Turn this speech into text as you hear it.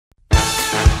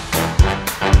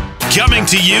Coming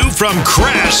to you from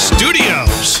Crash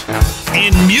Studios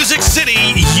in Music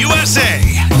City, USA,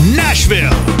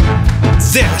 Nashville.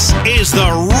 This is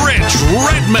the Rich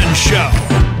Redmond Show.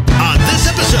 On this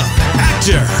episode,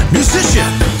 actor, musician,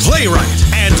 playwright,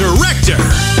 and director,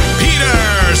 Peter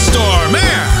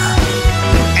Stormare.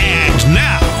 And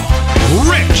now,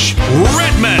 Rich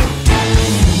Redmond.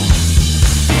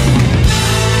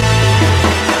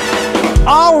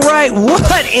 All right,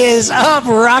 what is up,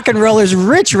 rock and rollers?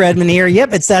 Rich Redmond here.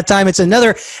 Yep, it's that time. It's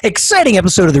another exciting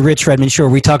episode of the Rich Redmond Show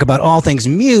where we talk about all things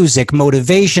music,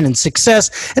 motivation, and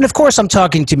success. And of course, I'm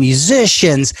talking to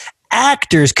musicians,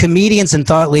 actors, comedians, and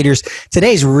thought leaders.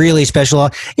 Today's really special.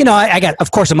 You know,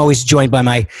 of course, I'm always joined by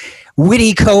my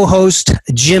witty co-host,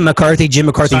 Jim McCarthy,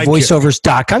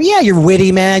 JimMcCarthyVoiceovers.com. Yeah, you're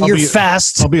witty, man. You're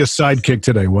fast. I'll be a sidekick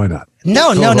today. Why not?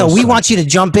 No. We want you to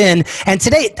jump in. And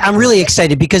today, I'm really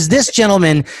excited because this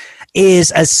gentleman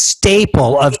is a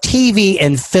staple of TV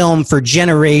and film for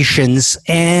generations.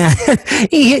 And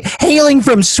hailing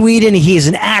from Sweden, he is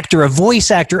an actor, a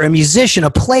voice actor, a musician, a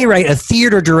playwright, a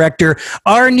theater director.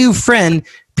 Our new friend,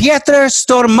 Pietro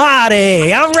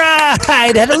Stormare. All right.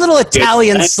 Had a little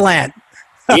Italian slant.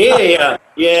 Yeah.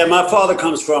 My father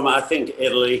comes from, I think,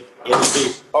 Italy.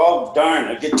 Oh,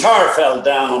 darn, a guitar fell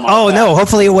down on my back. No,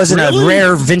 hopefully it wasn't a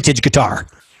rare vintage guitar.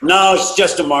 No, it's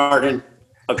just a Martin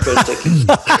acoustic.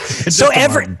 So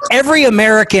every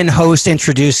American host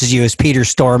introduces you as Peter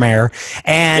Stormare.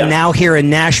 And now here in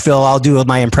Nashville, I'll do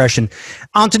my impression.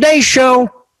 On today's show,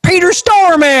 Peter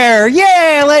Stormare.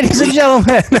 Yeah, ladies and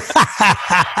gentlemen.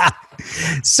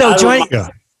 So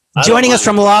joining us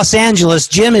from Los Angeles,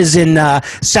 Jim is in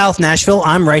South Nashville.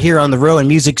 I'm right here on the road in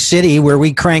Music City where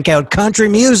we crank out country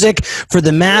music for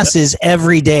the masses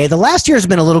every day. The last year has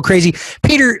been a little crazy.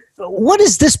 Peter, what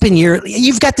has this been?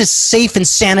 You've got this safe and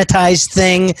sanitized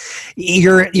thing.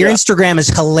 Your Instagram is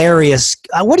hilarious.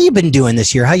 What have you been doing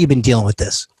this year? How have you been dealing with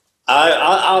this?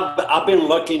 I've been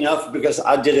lucky enough because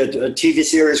I did a TV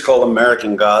series called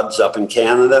American Gods up in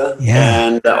Canada. Yeah.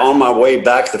 And on my way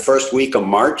back the first week of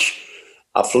March,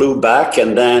 I flew back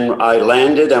and then I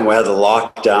landed and we had a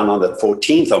lockdown on the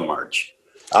 14th of March.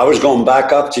 I was going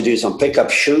back up to do some pickup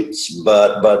shoots,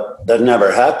 but that never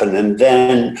happened. And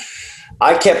then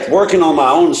I kept working on my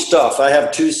own stuff. I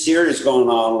have 2 series going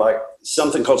on, like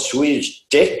something called Swedish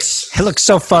Dicks. It looks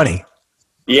so funny.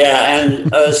 Yeah, and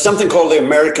something called the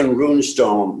American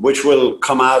Runestone, which will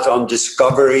come out on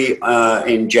Discovery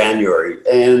in January.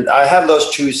 And I have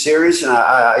those 2 series and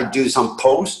I do some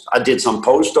post. I did some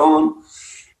post on them.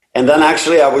 And then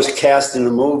actually I was cast in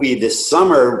a movie this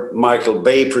summer. Michael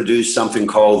Bay produced something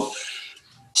called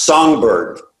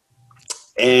Songbird.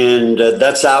 And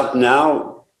that's out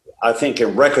now, I think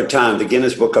in record time, the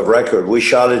Guinness Book of Record. We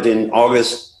shot it in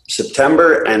August,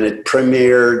 September, and it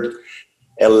premiered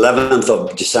 11th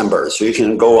of December. So you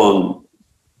can go on,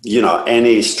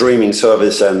 any streaming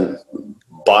service and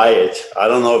buy it. I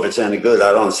don't know if it's any good.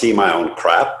 I don't see my own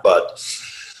crap, but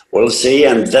we'll see.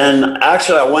 And then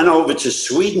actually I went over to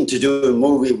Sweden to do a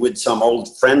movie with some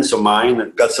old friends of mine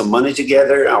and got some money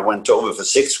together. I went over for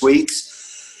 6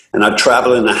 weeks and I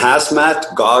traveled in a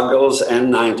hazmat, goggles,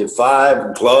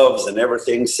 N95, gloves and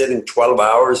everything, sitting 12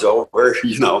 hours over,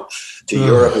 to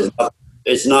Europe.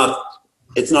 It's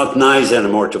not nice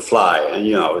anymore to fly. And,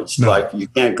 like you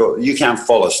can't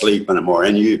fall asleep anymore.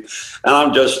 And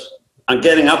I'm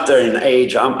getting up there in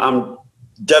age. I'm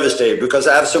devastated because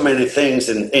I have so many things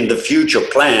in the future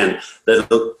plan that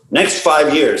the next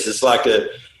 5 years is like a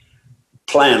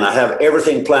plan. I have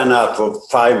everything planned out for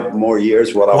 5 more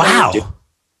years, what I want to do.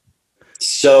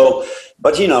 So,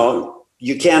 but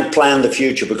you can't plan the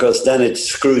future because then it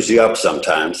screws you up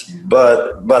sometimes.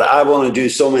 But I want to do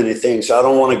so many things. I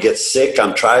don't want to get sick.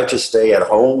 I'm trying to stay at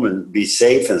home and be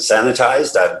safe and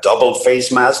sanitized. I have double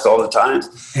face mask all the time.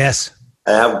 Yes.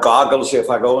 I have goggles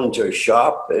if I go into a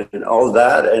shop and all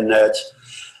that. And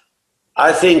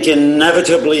I think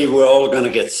inevitably we're all going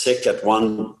to get sick at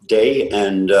one day.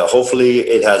 And hopefully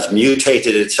it has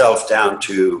mutated itself down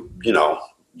to,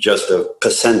 just a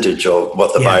percentage of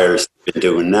what the virus has been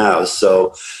doing now.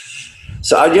 So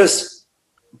I just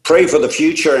pray for the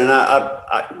future. And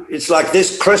I it's like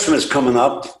this Christmas coming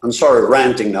up. I'm sorry,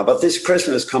 ranting now, but this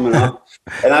Christmas coming up.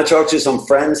 And I talked to some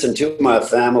friends and to my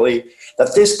family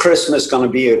that this Christmas is going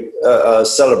to be a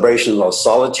celebration of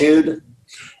solitude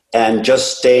and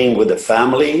just staying with the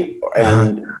family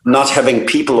and not having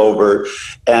people over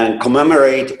and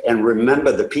commemorate and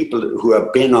remember the people who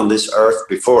have been on this earth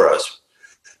before us.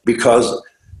 Because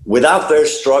without their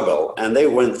struggle, and they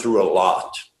went through a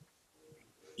lot,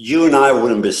 you and I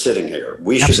wouldn't be sitting here.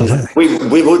 We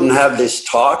wouldn't have this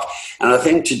talk. And I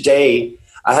think today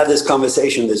I had this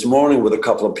conversation this morning with a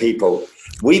couple of people.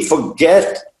 We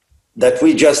forget that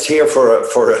we just here for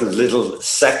a little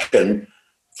second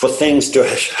for things to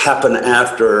happen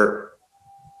after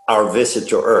our visit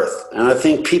to Earth. And I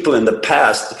think people in the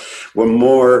past were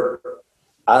more,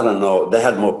 I don't know, they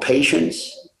had more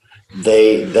patience.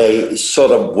 They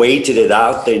sort of waited it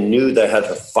out. They knew they had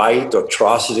to fight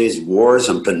atrocities, wars,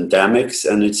 and pandemics.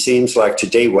 And it seems like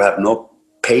today we have no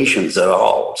patience at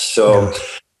all. So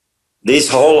these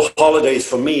whole holidays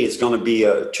for me is going to be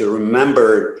to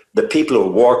remember the people who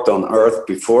walked on Earth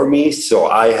before me. So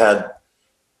I had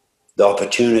the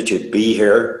opportunity to be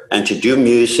here and to do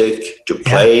music, to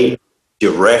play,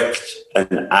 direct,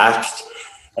 and act,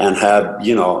 and have,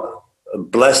 you know, a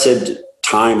blessed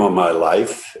time of my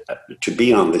life to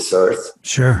be on this earth.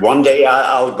 Sure. One day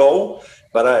I'll go,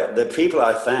 but the people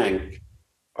I thank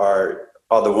are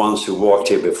the ones who walked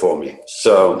here before me.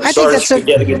 So I think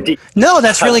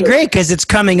that's really great because it's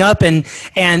coming up, and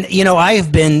you know,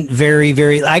 I've been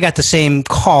very. I got the same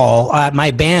call.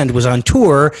 My band was on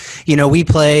tour. You know, we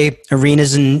play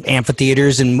arenas and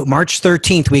amphitheaters, and March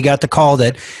 13th we got the call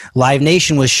that Live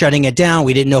Nation was shutting it down.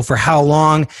 We didn't know for how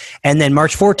long, and then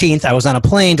March 14th I was on a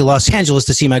plane to Los Angeles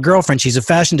to see my girlfriend. She's a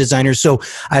fashion designer, so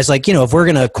I was like, you know, if we're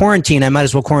gonna quarantine, I might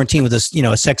as well quarantine with this, you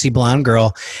know, a sexy blonde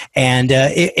girl, and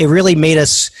it really made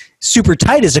us super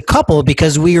tight as a couple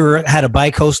because we had a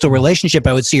bi-coastal relationship.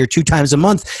 I would see her 2 times a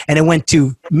month, and it went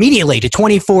to immediately to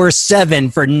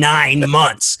 24/7 for 9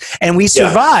 months, and we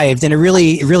survived, and it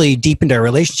really deepened our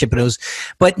relationship.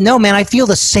 But no, man, I feel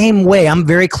the same way. I'm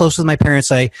very close with my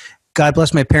parents. God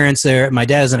bless my parents. My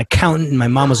dad is an accountant, and my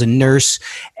mom was a nurse,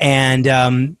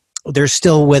 and they're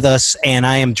still with us. And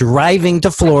I am driving to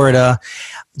Florida.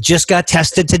 Just got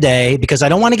tested today because I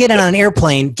don't want to get in on an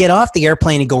airplane, get off the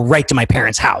airplane, and go right to my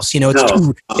parents' house. You know, it's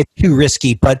too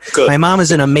risky. But my mom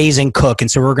is an amazing cook,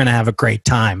 and so we're going to have a great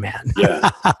time, man. Yeah.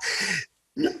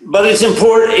 But it's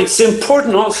important. It's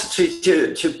important also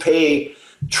to pay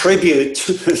tribute to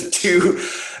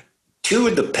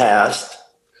the past.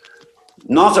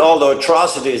 Not all the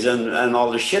atrocities and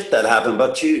all the shit that happened,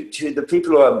 but to the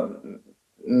people who have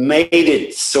made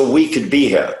it so we could be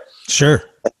here. Sure.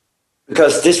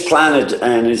 Because this planet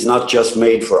is not just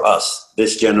made for us,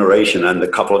 this generation and the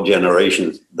couple of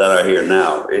generations that are here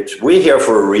now. We're here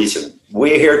for a reason.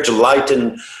 We're here to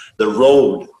lighten the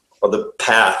road or the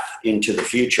path into the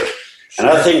future. And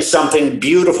I think something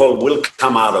beautiful will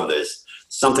come out of this,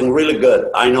 something really good.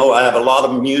 I know I have a lot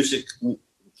of music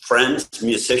friends,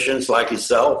 musicians like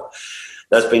yourself,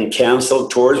 that's been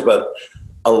canceled tours, but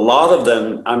a lot of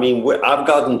them, I mean, I've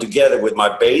gotten together with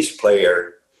my bass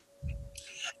player,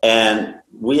 and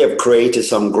we have created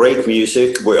some great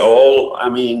music.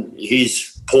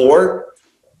 He's poor,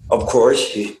 of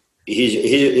course.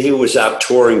 He was out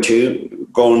touring too,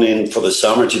 going in for the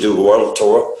summer to do a world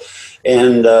tour.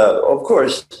 And of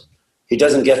course, he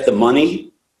doesn't get the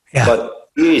money,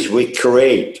 but geez,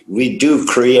 we do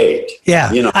create.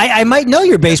 Yeah, you know. I might know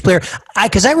your bass player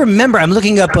because I remember I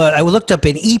looked up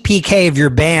an EPK of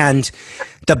your band,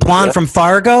 the blonde from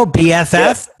Fargo,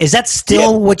 BFF. Yeah. Is that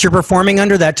still what you're performing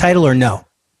under, that title, or no?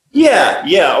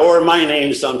 Yeah, or my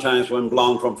name sometimes when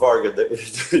blonde from Fargo.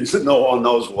 No one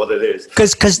knows what it is.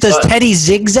 Because does Teddy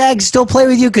Zigzag still play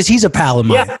with you? Because he's a pal of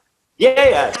mine.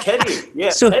 Yeah, Teddy.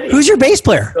 Yeah. So Teddy. Who's your bass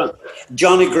player?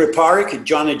 Johnny Gripark,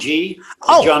 Johnny G,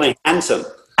 Johnny Hansen.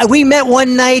 We met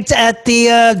one night at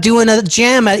the doing a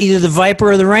jam at either the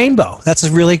Viper or the Rainbow. That's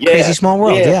a really crazy small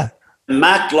world. Yeah.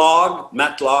 Matt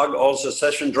Logg, also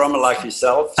session drummer like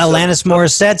yourself. Alanis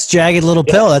Morissette's Jagged Little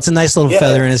Pill. That's a nice little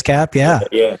feather in his cap.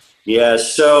 Yeah.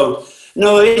 So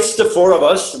no, it's the 4 of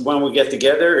us when we get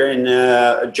together,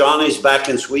 and Johnny's back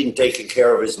in Sweden taking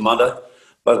care of his mother.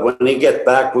 But when he gets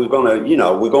back, we're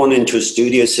going into a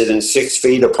studio sitting 6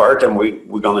 feet apart, and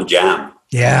we're gonna jam.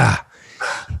 Yeah.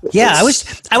 Yeah,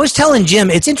 I was telling Jim,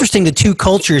 it's interesting, the two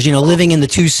cultures, you know, living in the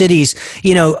two cities.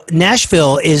 You know,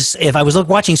 Nashville is, if I was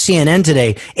watching CNN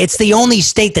today, it's the only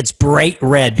state that's bright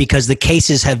red because the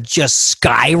cases have just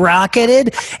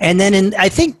skyrocketed. And then I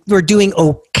think we're doing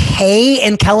okay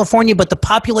in California, but the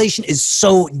population is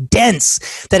so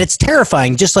dense that it's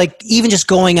terrifying. Just like even just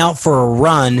going out for a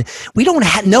run, we don't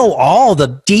know all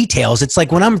the details. It's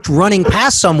like when I'm running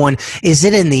past someone, is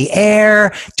it in the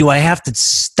air? Do I have to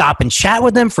stop and chat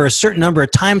with them for a certain number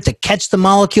of time to catch the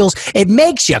molecules? It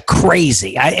makes you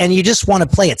crazy, and you just want to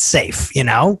play it safe, you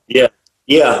know? Yeah.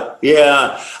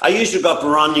 I used to go up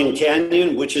Runyon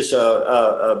Canyon, which is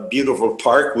a beautiful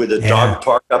park with a dog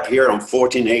park up here on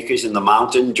 14 acres in the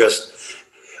mountain, just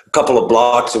a couple of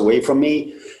blocks away from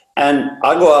me. And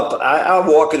I go up, I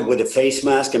walk it with a face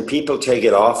mask, and people take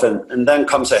it off, and then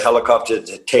comes a helicopter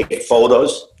to take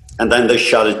photos, and then they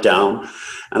shut it down.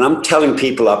 And I'm telling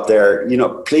people up there, you know,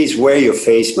 please wear your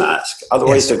face mask.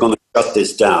 Otherwise, they're going to shut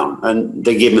this down. And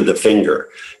they give me the finger.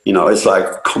 You know, it's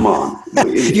like, come on.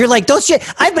 You're like, don't shit.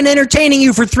 I've been entertaining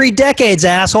you for 3 decades,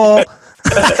 asshole.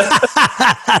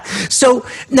 So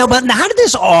no, but how did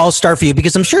this all start for you?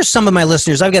 Because I'm sure some of my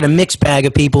listeners, I've got a mixed bag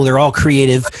of people. They're all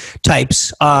creative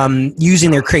types,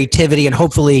 using their creativity and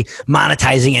hopefully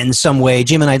monetizing it in some way.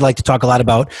 Jim and I'd like to talk a lot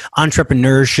about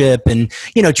entrepreneurship and,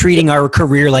 you know, treating our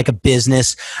career like a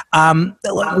business.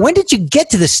 When did you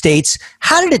get to the States?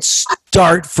 How did it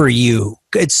start for you?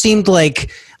 It seemed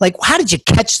like how did you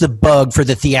catch the bug for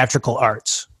the theatrical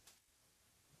arts?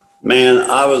 Man,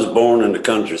 I was born in the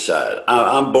countryside.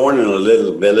 I'm born in a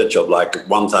little village of like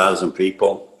 1,000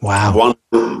 people. Wow.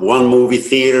 One movie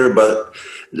theater, but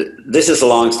this is a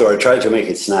long story. I tried to make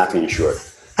it snappy and short.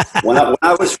 When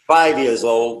I was 5 years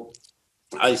old,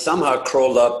 I somehow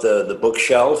crawled up the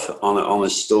bookshelf on a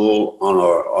stool, on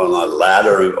a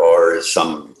ladder or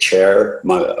some chair,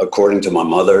 according to my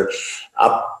mother.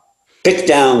 I picked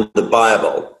down the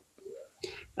Bible.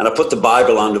 And I put the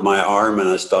Bible under my arm and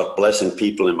I started blessing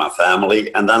people in my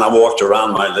family. And then I walked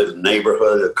around my little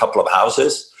neighborhood, a couple of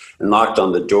houses, and knocked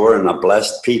on the door and I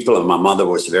blessed people. And my mother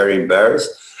was very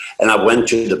embarrassed. And I went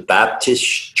to the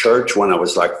Baptist church when I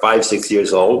was like 5, 6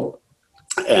 years old.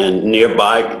 And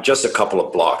nearby, just a couple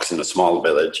of blocks in a small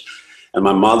village. And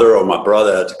my mother or my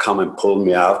brother had to come and pull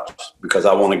me out because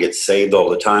I want to get saved all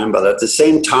the time. But at the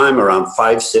same time, around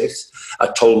 5, 6, I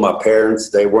told my parents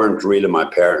they weren't really my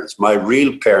parents. My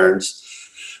real parents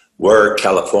were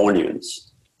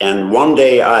Californians. And one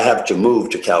day I have to move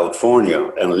to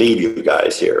California and leave you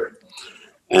guys here.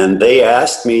 And they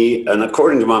asked me, and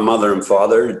according to my mother and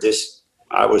father,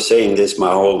 I was saying this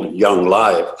my whole young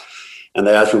life. And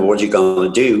they asked me, what are you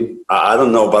going to do? I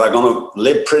don't know, but I'm going to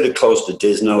live pretty close to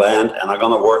Disneyland and I'm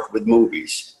going to work with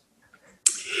movies.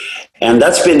 And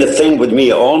that's been the thing with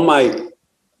me.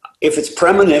 If it's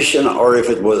premonition or if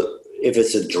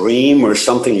it's a dream or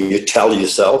something you tell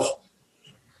yourself,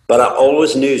 but I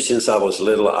always knew since I was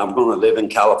little, I'm going to live in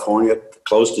California,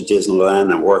 close to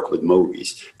Disneyland and work with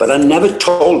movies. But I never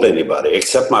told anybody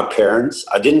except my parents.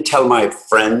 I didn't tell my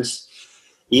friends.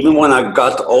 Even when I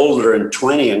got older and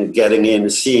 20 and getting in,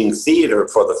 seeing theater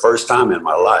for the first time in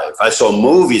my life, I saw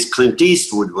movies. Clint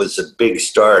Eastwood was a big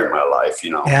star in my life,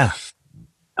 you know. Yeah.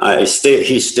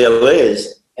 He still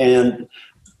is.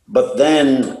 But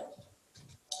then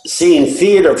seeing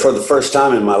theater for the first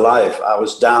time in my life, I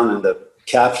was down in the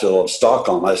capital of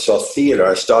Stockholm. I saw theater.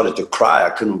 I started to cry.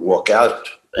 I couldn't walk out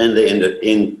in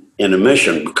the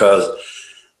mission because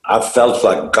I felt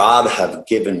like God had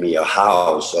given me a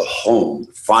house, a home,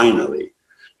 finally.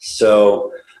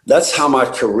 So that's how my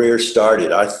career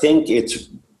started. I think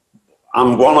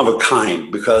I'm one of a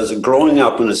kind because growing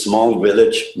up in a small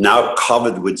village, now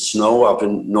covered with snow up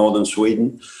in northern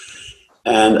Sweden,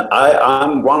 and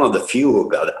I'm one of the few who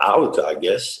got out, I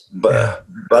guess. But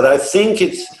I think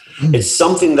it's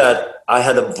something that I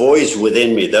had a voice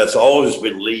within me that's always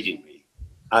been leading me.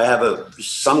 I have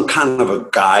some kind of a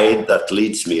guide that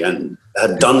leads me and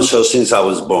had done so since I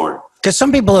was born. Because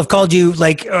some people have called you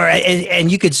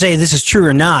and you could say this is true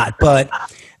or not, but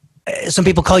some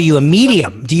people call you a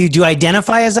medium. Do you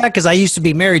identify as that? Because I used to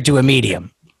be married to a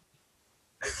medium.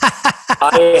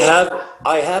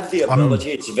 I have the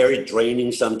ability. It's very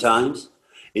draining sometimes.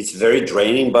 It's very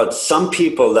draining, but some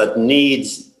people that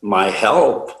needs my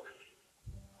help,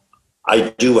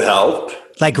 I do help.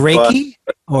 Like Reiki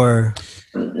or?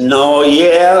 No,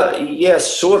 yeah,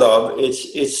 sort of.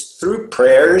 It's through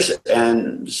prayers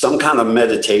and some kind of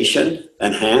meditation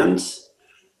and hands.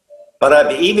 But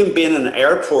I've even been in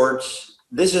airports.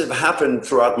 This has happened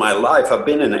throughout my life. I've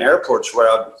been in airports where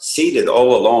I'm seated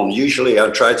all alone. Usually I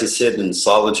try to sit in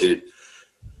solitude.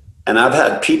 And I've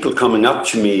had people coming up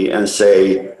to me and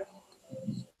say,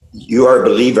 you are a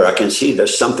believer. I can see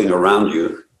there's something around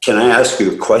you. Can I ask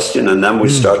you a question? And then we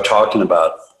start talking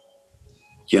about,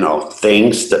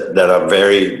 things that are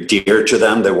very dear to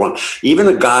them. Even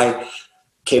a guy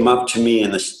came up to me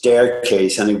in the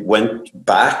staircase and he went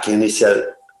back and he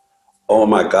said, oh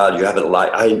my God, you have a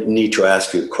light. I need to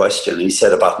ask you a question. He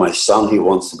said about my son, he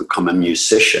wants to become a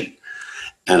musician.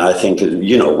 And I think,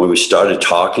 when we started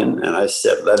talking and I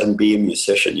said, let him be a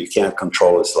musician. You can't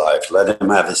control his life. Let him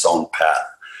have his own path.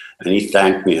 And he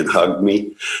thanked me and hugged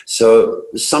me. So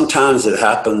sometimes it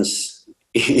happens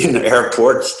in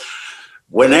airports.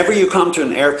 Whenever you come to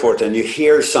an airport and you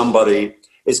hear somebody,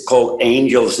 it's called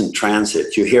angels in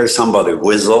transit. You hear somebody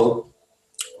whistle.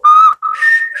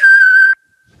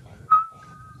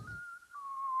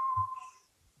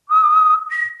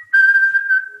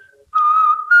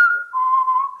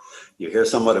 hear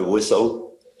somebody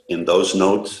whistle in those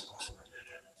notes,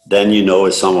 then you know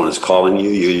if someone is calling you,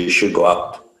 you should go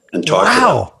up and talk to them.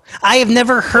 Wow. I have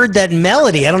never heard that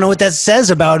melody. I don't know what that says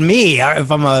about me.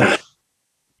 If I'm a...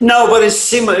 No, but it's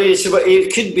similar.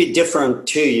 It could be different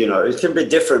too, you know. It can be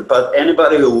different, but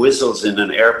anybody who whistles in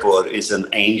an airport is an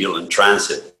angel in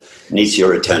transit. Needs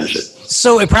your attention.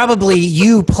 So it probably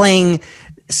you playing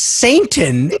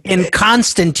Satan in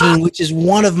Constantine, which is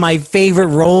one of my favorite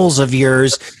roles of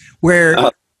yours, where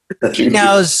he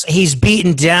knows he's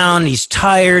beaten down, he's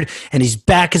tired, and his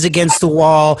back is against the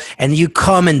wall, and you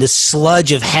come and the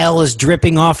sludge of hell is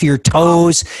dripping off your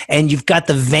toes, and you've got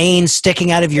the veins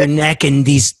sticking out of your neck and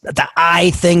the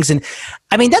eye things. And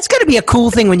I mean, that's got to be a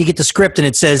cool thing when you get the script and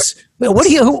it says, well,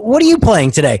 what are you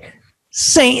playing today?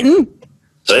 Satan.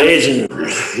 Satan.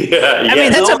 Yeah. I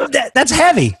mean, that's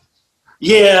heavy.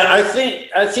 Yeah,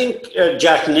 I think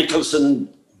Jack Nicholson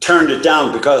turned it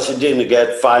down because he didn't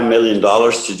get $5 million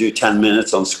to do 10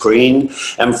 minutes on screen.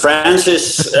 And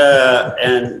Francis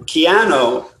and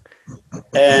Keanu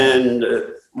and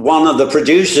one of the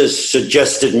producers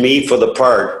suggested me for the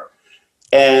part.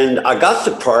 And I got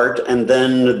the part, and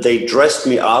then they dressed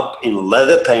me up in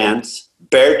leather pants,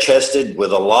 bare-chested,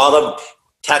 with a lot of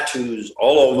tattoos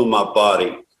all over my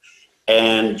body.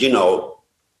 And, you know,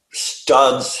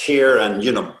 studs here and,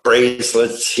 you know,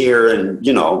 bracelets here and,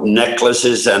 you know,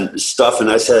 necklaces and stuff.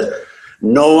 And I said,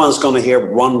 no one's going to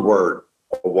hear one word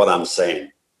of what I'm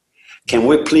saying. Can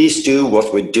we please do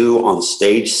what we do on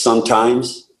stage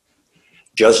sometimes?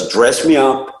 Just dress me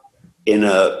up in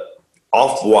a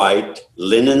off-white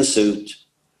linen suit,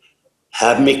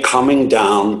 have me coming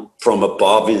down from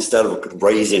above instead of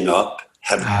raising up,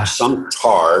 have some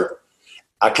tar.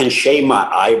 I can shave my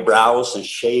eyebrows and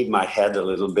shave my head a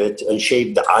little bit, and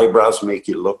shave the eyebrows, make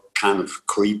you look kind of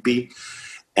creepy,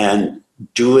 and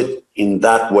do it in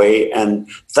that way. And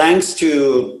thanks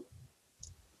to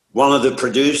one of the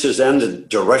producers and the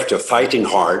director fighting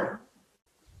hard,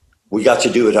 we got to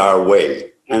do it our way.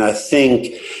 And I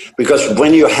think because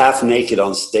when you're half naked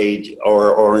on stage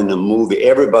or in a movie,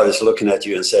 everybody's looking at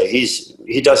you and say,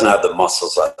 he doesn't have the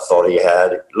muscles I thought he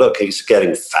had. Look, he's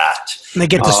getting fat. And they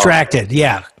get distracted.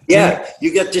 Yeah. Yeah,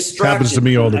 you get distracted. Happens to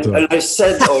me all the time. And I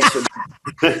said also,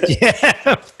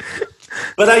 Yeah.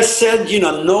 but I said, you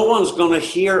know, no one's going to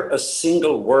hear a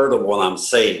single word of what I'm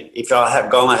saying if I'm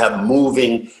going to have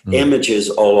moving images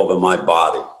all over my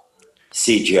body.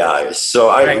 CGI. So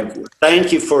I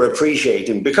thank you for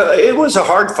appreciating, because it was a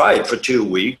hard fight for 2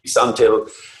 weeks until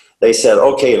they said,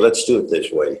 okay, let's do it this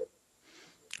way.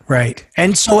 Right.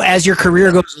 And so as your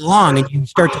career goes along and you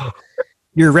start to,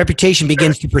 your reputation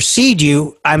begins to precede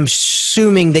you, I'm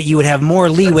assuming that you would have more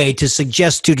leeway to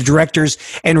suggest to the directors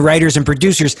and writers and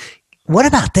producers, what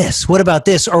about this? What about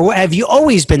this? Or have you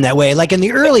always been that way? Like in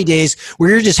the early days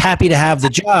where you're just happy to have the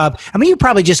job. I mean, you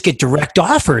probably just get direct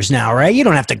offers now, right? You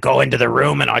don't have to go into the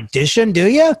room and audition, do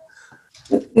you?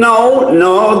 No.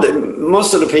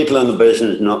 Most of the people in the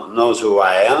business knows who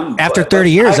I am. After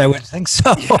 30 years, I would think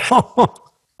so.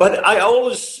 But I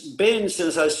always been,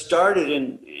 since I started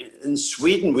in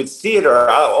Sweden with theater,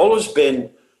 I've always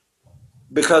been,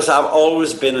 because I've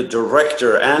always been a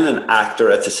director and an actor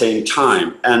at the same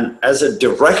time. And as a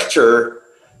director,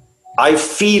 I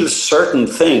feel certain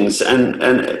things, and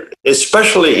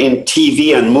especially in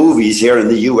TV and movies here in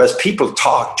the US, people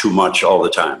talk too much all the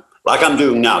time. Like I'm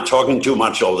doing now, talking too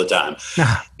much all the time.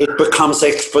 It becomes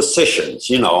expositions,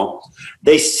 you know.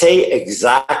 They say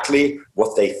exactly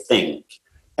what they think.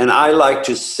 And I like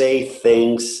to say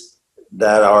things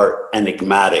that are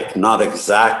enigmatic, not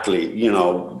exactly, you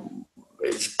know,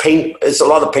 it's a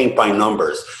lot of paint by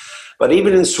numbers. But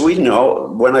even in Sweden,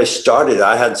 when I started,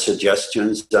 I had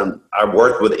suggestions. I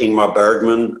worked with Ingmar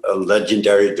Bergman, a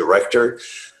legendary director.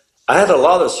 I had a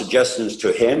lot of suggestions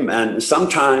to him, and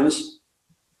sometimes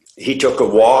he took a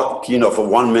walk, you know, for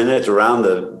 1 minute around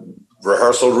the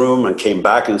rehearsal room and came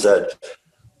back and said,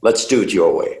 let's do it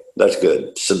your way. That's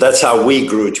good. So that's how we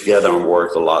grew together and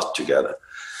worked a lot together.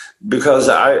 Because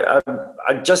I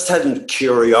just had a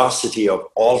curiosity of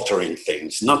altering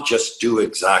things, not just do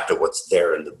exactly what's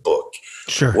there in the book.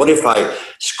 Sure. What if I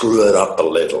screw it up a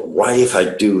little? Why if I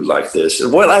do like this?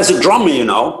 Well, as a drummer, you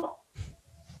know.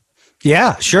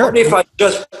 Yeah, sure. What if I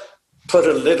just put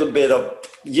a little bit of,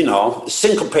 you know,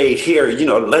 syncopate here, you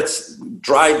know, let's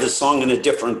drive the song in a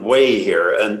different way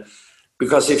here. And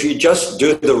because if you just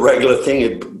do the regular thing,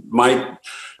 it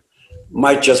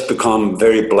might just become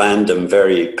very bland and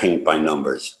very paint by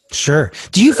numbers. Sure.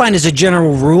 Do you find as a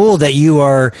general rule that you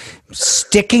are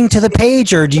sticking to the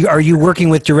page, or are you working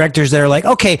with directors that are like,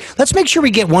 okay, let's make sure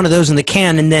we get one of those in the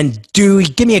can and then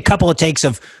give me a couple of takes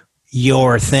of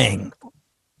your thing?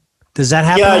 Does that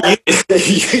happen? Yeah,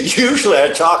 usually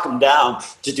I talk them down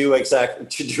to do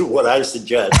what I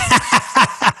suggest.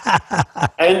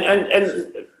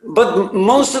 But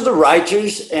most of the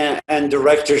writers and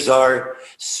directors are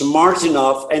smart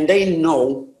enough, and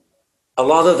a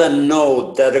lot of them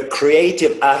know that a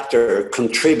creative actor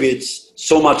contributes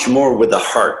so much more with the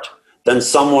heart than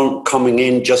someone coming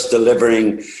in just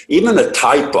delivering even a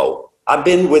typo.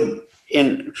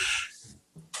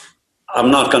 I'm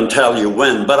not going to tell you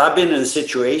when, but I've been in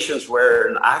situations where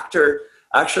an actor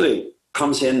actually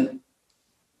comes in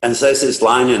and says this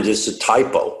line and it's a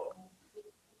typo.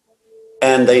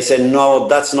 And they say, no,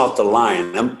 that's not the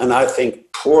line. And I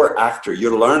think, poor actor,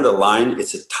 you learned a line,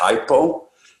 it's a typo,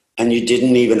 and you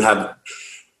didn't even have,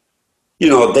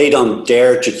 they don't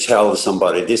dare to tell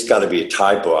somebody, this got to be a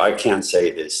typo. I can't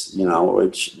say this.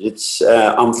 It's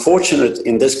unfortunate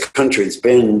in this country. It's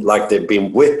been like they've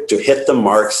been whipped to hit the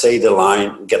mark, say the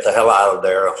line, get the hell out of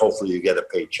there, and hopefully you get a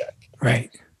paycheck.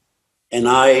 Right. And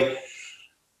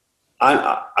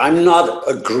I'm not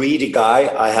a greedy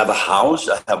guy. I have a house.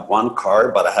 I have one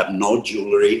car, but I have no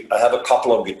jewelry. I have a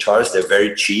couple of guitars. They're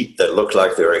very cheap. They look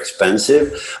like they're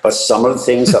expensive. But some of the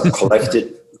things I've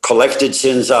collected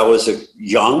since I was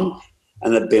young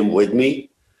and have been with me.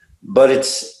 But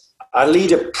I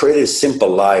lead a pretty simple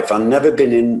life. I've never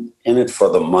been in it for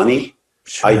the money.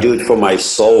 Sure. I do it for my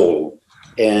soul.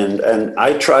 And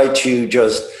I try to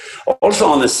just, also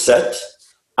on a set,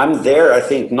 I'm there, I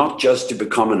think, not just to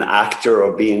become an actor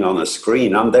or being on a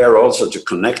screen. I'm there also to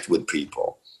connect with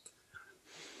people.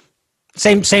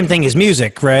 Same thing as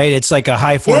music, right? It's like a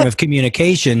high form of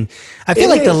communication. I feel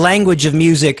like the language of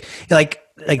music, like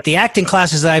the acting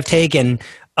classes that I've taken,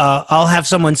 I'll have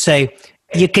someone say,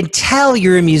 you can tell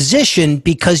you're a musician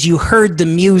because you heard the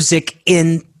music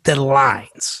in the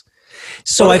lines.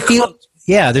 So I feel,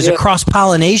 there's a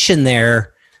cross-pollination there.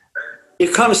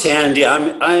 It comes handy.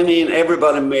 I mean,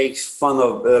 everybody makes fun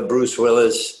of Bruce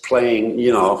Willis playing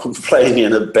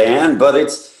in a band, but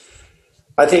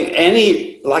I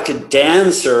think like a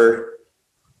dancer,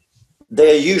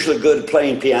 they're usually good at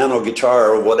playing piano, guitar,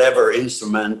 or whatever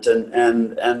instrument,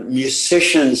 and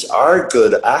musicians are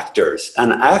good actors,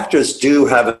 and actors do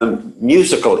have a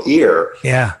musical ear.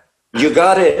 Yeah. You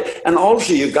got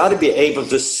to be able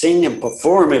to sing and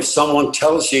perform. If someone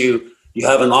tells you, you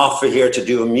have an offer here to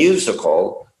do a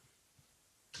musical,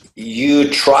 you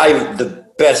try the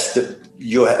best that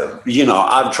you have.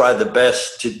 I've tried the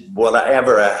best to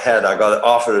whatever I had. I got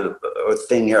offered a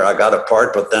thing here, I got a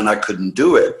part, but then I couldn't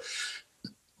do it.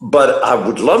 But I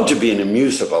would love to be in a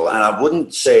musical, and I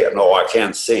wouldn't say, no, I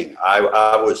can't sing. I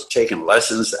was taking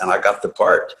lessons and I got the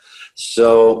part.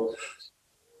 So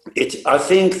I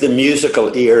think the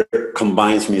musical ear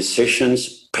combines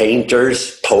musicians,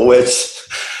 painters, poets,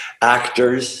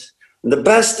 actors. The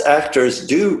best actors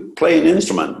do play an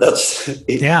instrument. Jim,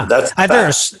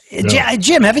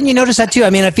 haven't you noticed that too?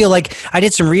 I mean, I feel like I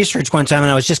did some research one time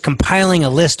and I was just compiling a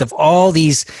list of all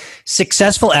these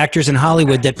successful actors in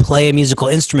Hollywood that play a musical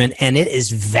instrument, and it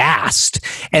is vast.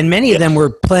 And many of them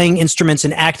were playing instruments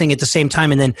and acting at the same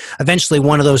time. And then eventually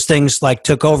one of those things like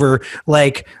took over.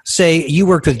 Like, say you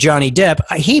worked with Johnny Depp.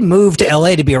 He moved to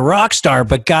LA to be a rock star,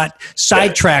 but got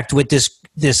sidetracked with this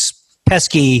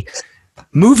pesky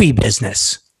movie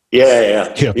business.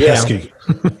 Pesky.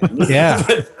 Yeah.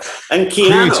 And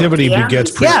creativity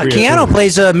begets creativity. Keanu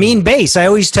plays a mean bass. I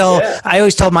always tell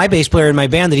my bass player in my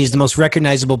band that he's the most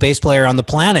recognizable bass player on the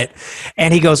planet,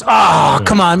 and he goes, "Oh,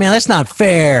 come on, man, that's not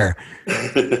fair."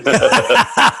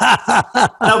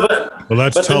 Well,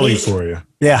 that's Tully for you.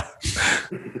 Yeah.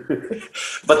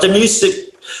 But the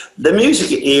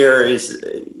music ear is,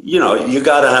 you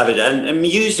got to have it, and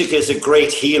music is a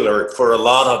great healer for a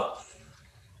lot of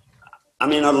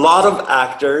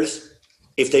actors.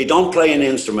 If they don't play an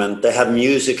instrument, they have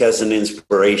music as an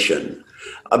inspiration.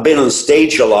 I've been on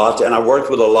stage a lot, and I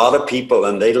worked with a lot of people,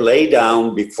 and they lay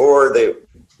down before they,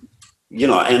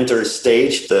 enter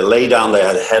stage. They lay down, they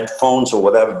had headphones or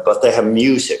whatever, but they have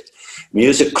music.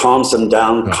 Music calms them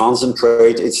down,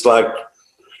 concentrate. It's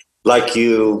like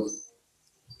you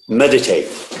meditate.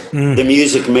 The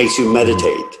music makes you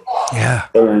meditate. Yeah.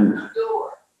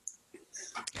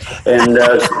 And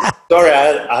sorry,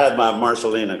 I had my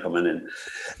Marcelina coming in.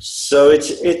 So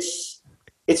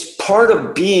it's part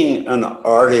of being an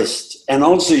artist, and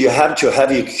also you have to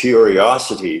have your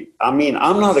curiosity. I mean,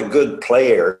 I'm not a good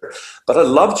player, but I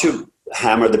love to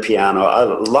hammer the piano. I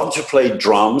love to play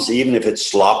drums, even if it's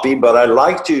sloppy. But I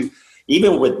like to,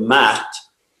 even with Matt,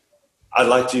 I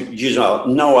like to,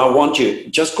 I want you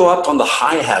just go up on the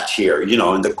hi-hat here,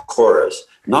 in the chorus.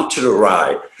 Not to the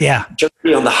right. Yeah. Just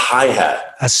be on the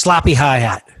hi-hat. A sloppy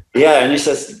hi-hat. Yeah, and he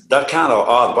says, that kind of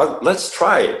odd, but let's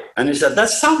try it. And he said, that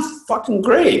sounds fucking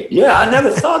great. Yeah, I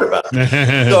never thought about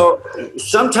it. So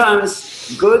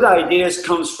sometimes good ideas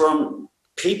comes from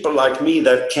people like me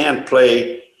that can't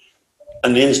play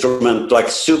an instrument like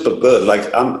super good.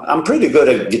 Like I'm pretty good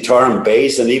at guitar and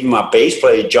bass, and even my bass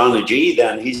player, Johnny G,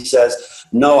 then he says,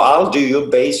 no, I'll do your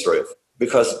bass riff,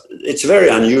 because it's very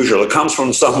unusual. It comes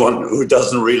from someone who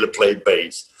doesn't really play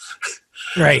bass.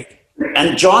 Right.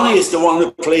 And Johnny is the one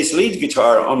who plays lead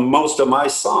guitar on most of my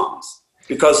songs,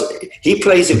 because he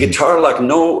plays a guitar like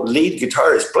no lead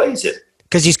guitarist plays it.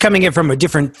 Because he's coming in from a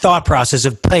different thought process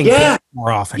of playing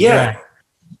more often. Yeah. Right.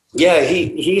 Yeah,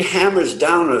 he hammers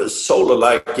down a solo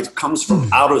like it comes from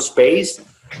outer space.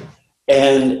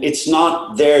 And it's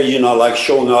not there, you know, like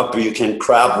showing up, you can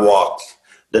crab walk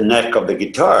the neck of the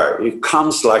guitar. It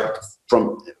comes like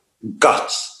from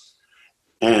guts.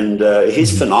 And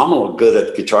he's phenomenal good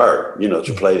at guitar, you know,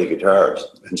 to play the guitar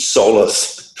and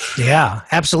solos. Yeah,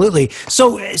 absolutely.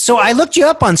 So I looked you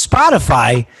up on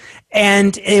Spotify,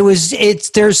 and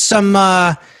there's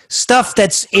some stuff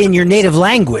that's in your native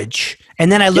language,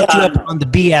 and then I looked you up on the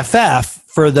BFF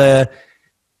for the.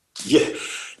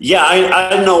 Yeah,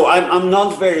 I know. I'm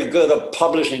not very good at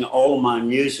publishing all my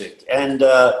music, and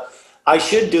I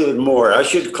should do it more. I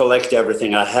should collect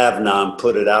everything I have now and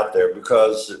put it out there,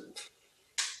 because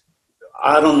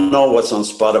I don't know what's on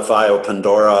Spotify or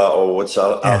Pandora or what's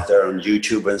out there on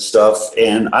YouTube and stuff.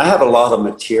 And I have a lot of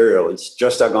material. It's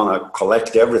just I'm going to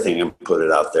collect everything and put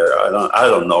it out there. I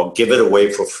don't know, give it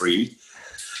away for free.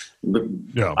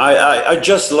 Yeah. I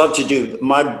just love to do.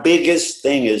 My biggest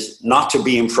thing is not to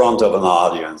be in front of an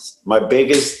audience. My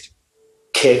biggest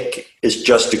kick is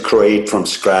just to create from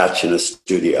scratch in a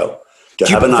studio. Do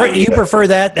you prefer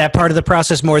that part of the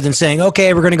process more than saying,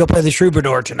 okay, we're going to go play the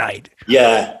Troubadour tonight?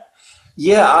 Yeah.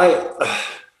 Yeah,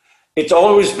 it's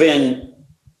always been,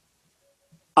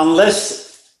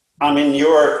 unless I'm in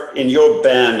your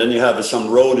band and you have some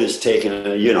roadies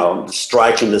taking, you know,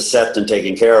 striking the set and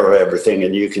taking care of everything,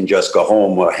 and you can just go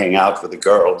home or hang out with the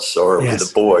girls or with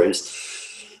the boys.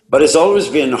 But it's always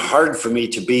been hard for me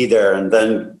to be there and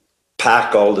then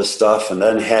pack all the stuff and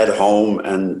then head home,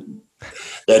 and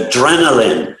the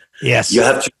adrenaline. Yes. You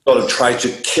have to sort of try to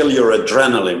kill your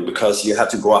adrenaline, because you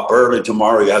have to go up early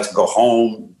tomorrow. You have to go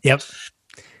home. Yep.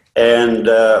 And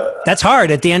that's hard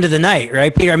at the end of the night,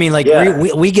 right, Peter? I mean, like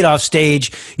we get off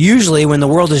stage usually when the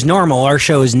world is normal. Our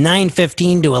show is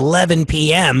 9:15 to 11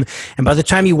 p.m. And by the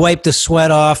time you wipe the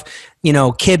sweat off, you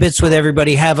know, kibitz with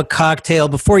everybody, have a cocktail.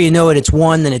 Before you know it, it's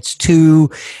 1, then it's 2.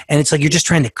 And it's like you're just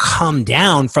trying to come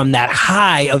down from that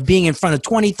high of being in front of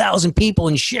 20,000 people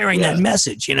and sharing that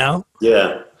message, you know?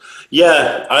 Yeah.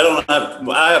 Yeah,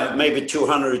 I have maybe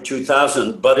 200 or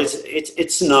 2,000, but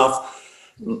it's enough.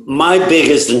 My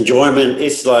biggest enjoyment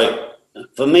is like,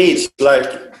 for me, it's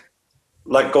like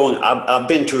going, I've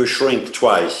been to a shrink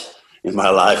twice in my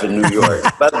life in New York.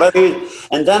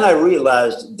 And then I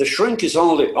realized the shrink is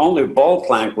only a ball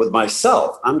plank with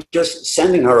myself. I'm just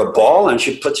sending her a ball and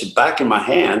she puts it back in my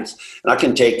hands, and I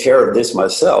can take care of this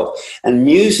myself. And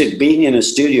music, being in a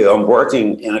studio, I'm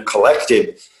working in a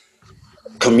collective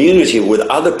community with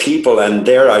other people and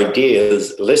their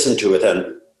ideas, listen to it, and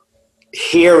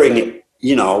hearing,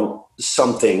 you know,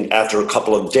 something after a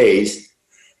couple of days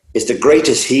is the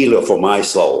greatest healer for my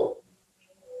soul.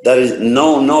 That is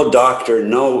no doctor,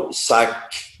 no psychic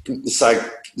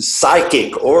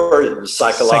or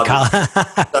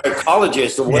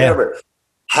psychologist or whatever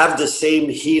have the same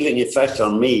healing effect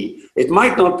on me. It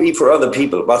might not be for other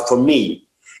people, but for me,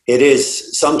 it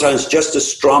is sometimes just to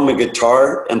strum a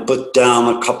guitar and put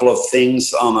down a couple of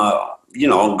things on a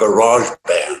garage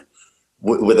band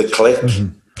with a click.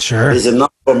 Mm-hmm. Sure. Is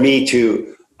enough for me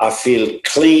I feel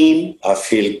clean. I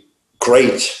feel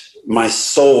great. My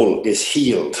soul is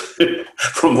healed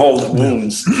from all the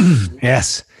wounds.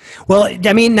 Yes. Well,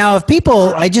 I mean, now if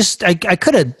people, I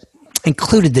could have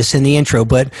included this in the intro,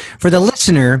 but for the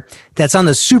listener that's on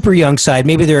the super young side,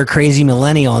 maybe they're a crazy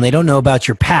millennial and they don't know about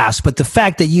your past, but the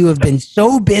fact that you have been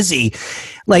so busy,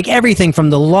 like everything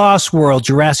from The Lost World,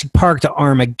 Jurassic Park, to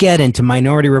Armageddon, to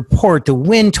Minority Report, to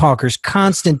Windtalkers,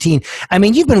 Constantine. I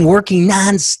mean, you've been working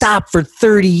nonstop for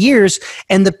 30 years,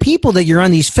 and the people that you're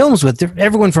on these films with,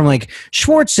 everyone from like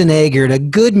Schwarzenegger to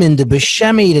Goodman to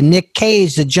Buscemi to Nick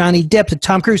Cage to Johnny Depp to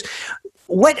Tom Cruise.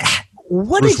 What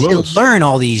did you learn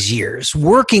all these years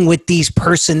working with these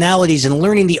personalities and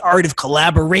learning the art of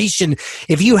collaboration?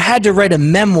 If you had to write a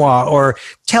memoir or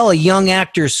tell a young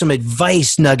actor some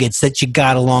advice nuggets that you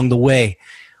got along the way,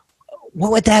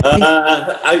 what would that be?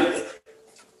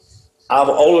 I've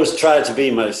always tried to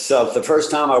be myself. The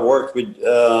first time I worked with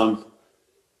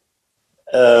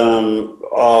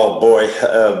Oh boy,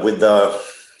 with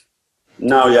the.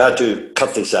 Now you had to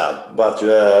cut this out, but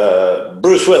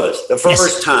Bruce Willis. The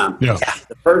first time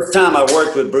I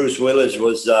worked with Bruce Willis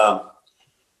was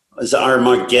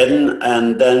Armageddon,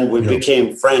 and then we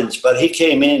became friends. But he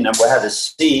came in and we had a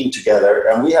scene together,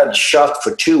 and we had shot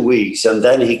for 2 weeks, and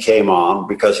then he came on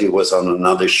because he was on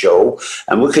another show,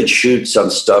 and we could shoot some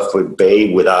stuff with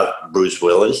Bay without Bruce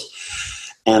Willis.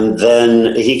 And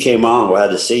then he came on, we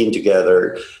had a scene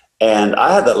together, and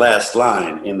I had the last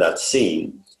line in that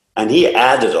scene. And he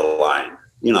added a line,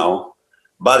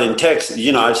 but in text,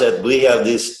 I said, we have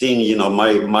this thing,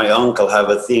 my uncle have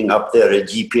a thing up there, a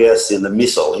GPS in the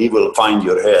missile. He will find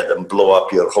your head and blow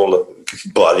up your whole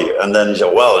body. And then he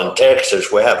said, well, in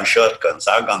Texas, we have shotguns.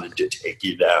 I'm going to take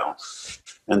you down.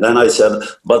 And then I said,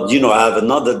 but,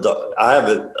 I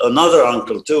have another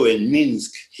uncle too in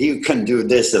Minsk. He can do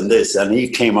this and this. And he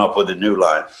came up with a new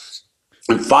line.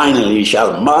 And finally he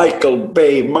shouted, Michael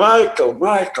Bay, Michael.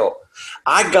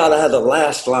 I got out the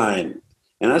last line,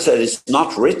 and I said, it's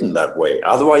not written that way.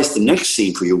 Otherwise, the next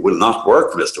scene for you will not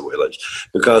work, Mr. Willis,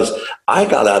 because I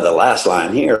got out the last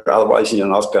line here. Otherwise, you're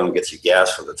not going to get your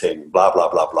gas for the thing, blah, blah,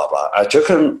 blah, blah, blah. I took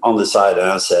him on the side, and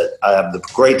I said, I have the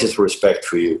greatest respect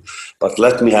for you, but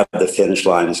let me have the finish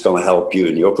line. It's going to help you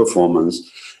in your performance.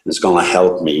 It's going to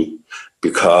help me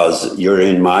because you're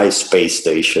in my space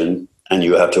station, and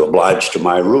you have to oblige to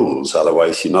my rules.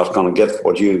 Otherwise, you're not going to get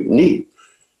what you need.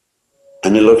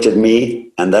 And he looked at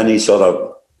me, and then he sort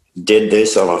of did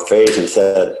this on my face and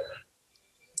said,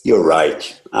 you're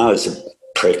right. I was a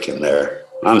prick in there.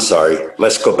 I'm sorry.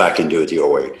 Let's go back and do it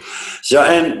your way. So,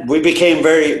 and we became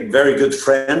very, very good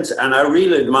friends. And I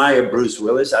really admire Bruce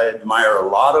Willis. I admire a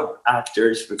lot of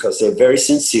actors because they're very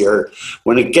sincere.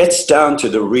 When it gets down to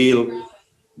the real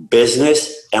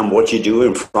business and what you do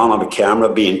in front of a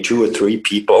camera, being 2 or 3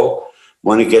 people,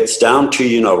 when it gets down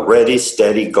to, ready,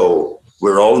 steady, go.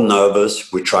 We're all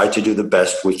nervous. We try to do the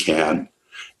best we can.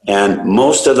 And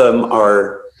most of them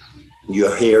are,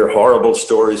 you hear horrible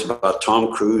stories about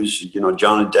Tom Cruise,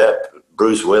 Johnny Depp,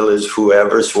 Bruce Willis,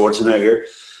 whoever, Schwarzenegger.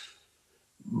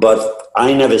 But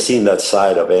I never seen that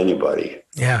side of anybody.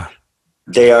 Yeah.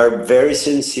 They are very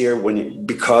sincere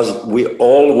because we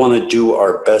all want to do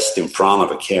our best in front of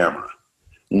a camera.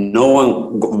 No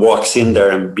one walks in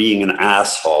there and being an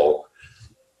asshole.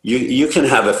 You can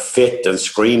have a fit and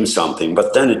scream something,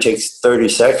 but then it takes 30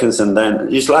 seconds and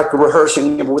then it's like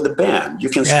rehearsing with a band.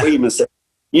 You can scream and say,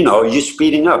 you're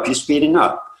speeding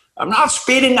up. I'm not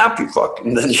speeding up, you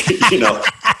fucking, then,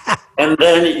 and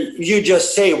then you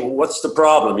just say, well, what's the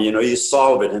problem? You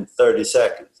solve it in 30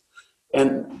 seconds.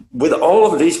 And with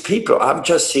all of these people, I've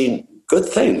just seen good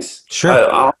things.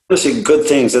 Sure. I've seen good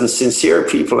things and sincere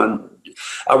people. And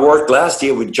I worked last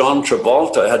year with John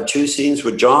Travolta. I had 2 scenes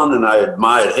with John, and I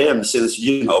admired him since,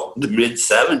 the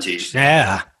mid-70s.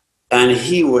 Yeah. And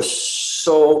he was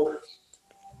so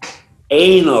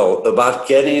anal about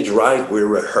getting it right. We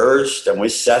rehearsed, and we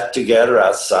sat together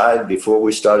outside before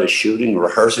we started shooting,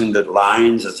 rehearsing the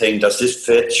lines and saying, does this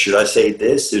fit? Should I say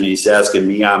this? And he's asking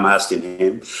me, I'm asking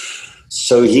him.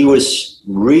 So he was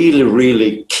really,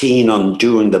 really keen on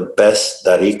doing the best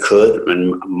that he could,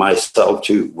 and myself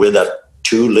too, with that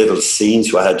 2 little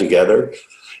scenes we had together.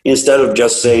 Instead of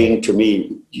just saying to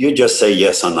me, you just say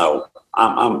yes or no.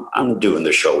 I'm doing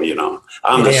the show,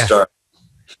 I'm the star.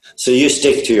 So you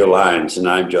stick to your lines, and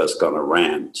I'm just going to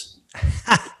rant.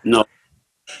 No.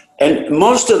 And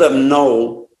most of them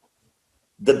know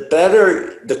the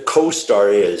better the co-star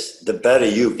is, the better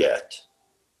you get.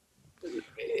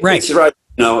 Right. It's right.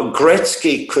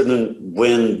 Gretzky couldn't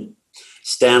win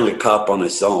Stanley Cup on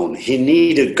his own. He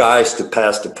needed guys to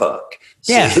pass the puck.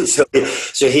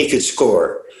 So he could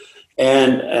score.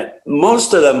 And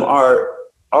most of them are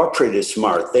pretty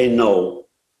smart. They know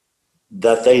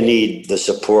that they need the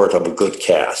support of a good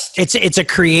cast. It's a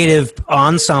creative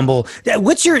ensemble.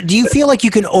 Do you feel like you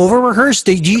can over-rehearse?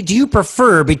 Do you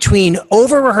prefer between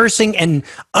over-rehearsing and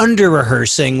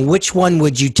under-rehearsing? Which one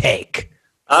would you take?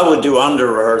 I would do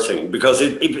under-rehearsing because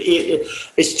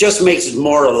it just makes it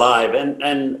more alive. And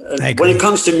when it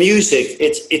comes to music,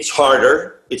 it's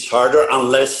harder. It's harder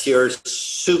unless you're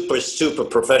super, super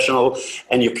professional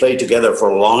and you play together for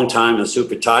a long time and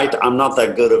super tight. I'm not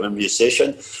that good of a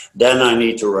musician. Then I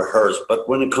need to rehearse. But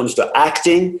when it comes to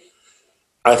acting,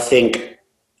 I think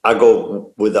I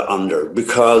go with the under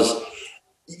because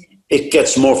it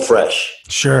gets more fresh.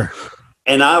 Sure.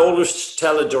 And I always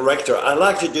tell a director, I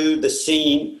like to do the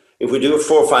scene. If we do it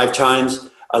 4 or 5 times,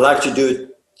 I like to do it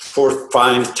 4 or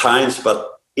 5 times,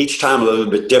 but each time a little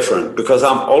bit different because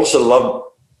I'm also love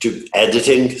to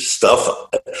editing stuff.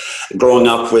 Growing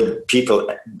up with people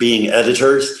being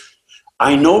editors,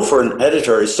 I know for an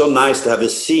editor, it's so nice to have a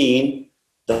scene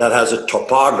that has a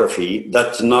topography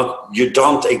that's not, you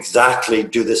don't exactly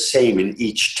do the same in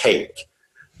each take.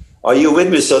 Are you with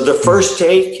me? So the first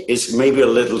take is maybe a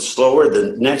little slower.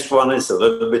 The next one is a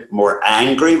little bit more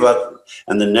angry,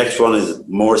 and the next one is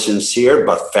more sincere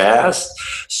but fast.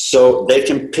 So they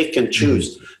can pick and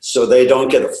choose. So they don't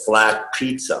get a flat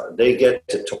pizza. They get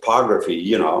the topography,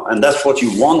 you know, and that's what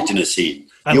you want in a scene.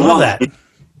 I love that.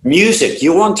 Music.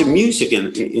 You want the music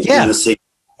in the scene.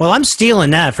 Well, I'm stealing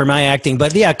that for my acting,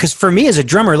 but yeah, because for me as a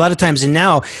drummer, a lot of times, and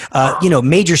now,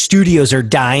 major studios are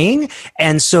dying,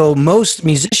 and so most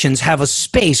musicians have a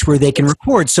space where they can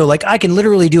record. So, like, I can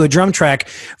literally do a drum track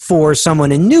for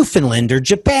someone in Newfoundland or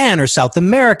Japan or South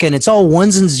America, and it's all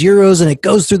ones and zeros, and it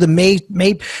goes through the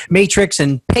matrix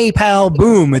and PayPal,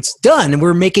 boom, it's done, and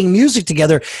we're making music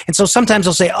together. And so sometimes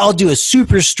I'll say, I'll do a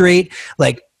super straight,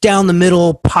 like, down the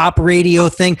middle pop radio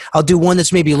thing. I'll do one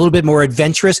that's maybe a little bit more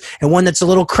adventurous and one that's a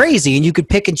little crazy, and you could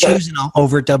pick and choose, and I'll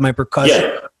overdub my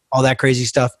percussion, all that crazy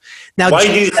stuff. Now, why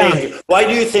do you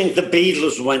think the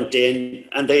Beatles went in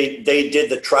and they did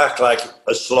the track like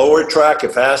a slower track, a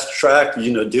fast track,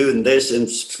 doing this and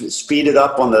speed it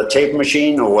up on the tape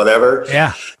machine or whatever?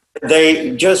 Yeah.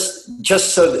 They just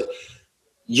so that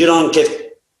you don't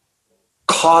get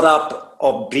caught up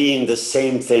of being the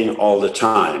same thing all the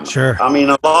time. Sure. I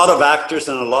mean, a lot of actors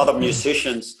and a lot of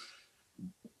musicians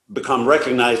become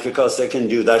recognized because they can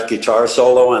do that guitar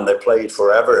solo and they play it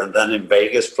forever, and then in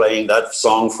Vegas playing that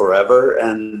song forever.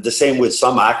 And the same with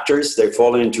some actors, they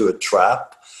fall into a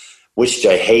trap which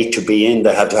they hate to be in.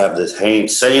 They have to have the same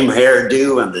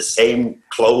hairdo and the same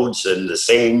clothes and the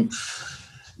same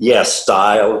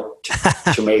style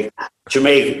to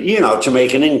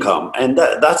make an income, and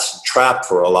that's a trap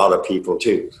for a lot of people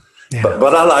too. Yeah.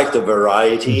 But I like the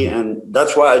variety, and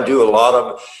that's why I do a lot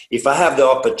of. If I have the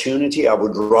opportunity, I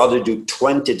would rather do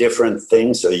 20 different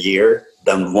things a year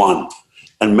than one,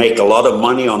 and make a lot of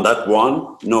money on that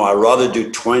one. No, I'd rather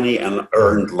do 20 and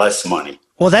earn less money.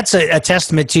 Well, that's a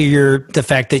testament to the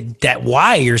fact that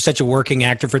why you're such a working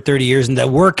actor for 30 years, and that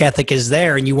work ethic is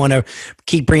there, and you want to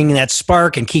keep bringing that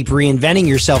spark and keep reinventing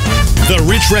yourself. The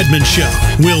Rich Redmond Show.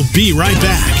 We'll be right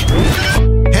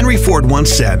back. Henry Ford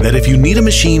once said that if you need a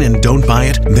machine and don't buy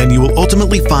it, then you will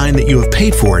ultimately find that you have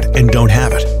paid for it and don't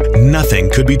have it.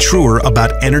 Nothing could be truer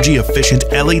about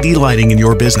energy-efficient LED lighting in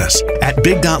your business. At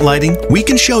Big Dot Lighting, we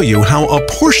can show you how a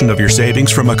portion of your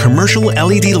savings from a commercial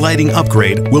LED lighting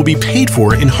upgrade will be paid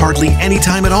for in hardly any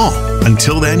time at all.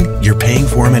 Until then, you're paying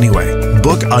for them anyway.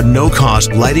 Book a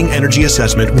no-cost lighting energy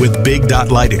assessment with Big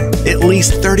Dot Lighting. At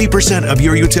least 30% of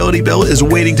your utility bill is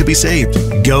waiting to be saved.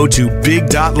 Go to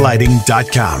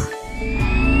bigdotlighting.com.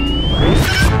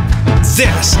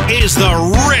 This is the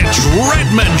Rich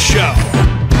Redmond Show.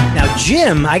 Now,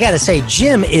 Jim, I got to say,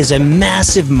 Jim is a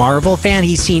massive Marvel fan.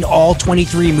 He's seen all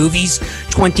 23 movies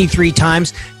 23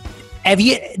 times.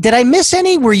 Did I miss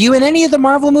any? Were you in any of the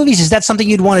Marvel movies? Is that something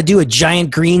you'd want to do, a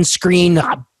giant green screen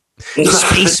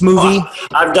space movie?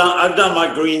 I've done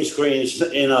my green screens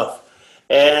enough.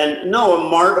 And no,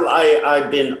 Marvel,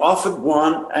 I've been offered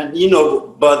one, and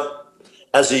but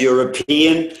as a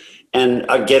European and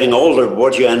getting older,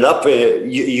 what you end up with,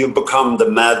 you become the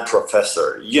mad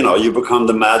professor. You become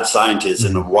the mad scientist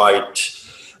in a white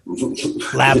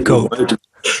lab coat.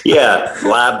 Yeah,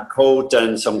 lab coat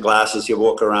and some glasses. You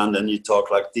walk around and you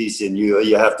talk like this, and you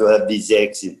have to have these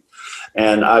eggs.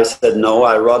 And I said, no,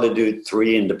 I'd rather do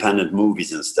 3 independent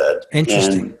movies instead.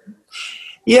 Interesting. And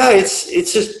yeah,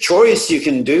 it's a choice you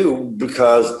can do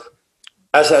because,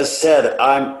 as I said,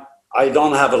 I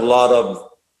don't have a lot of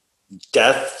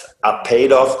debt. I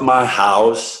paid off my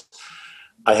house.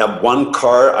 I have one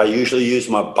car. I usually use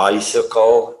my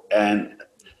bicycle, and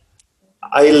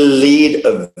I lead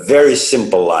a very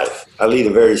simple life.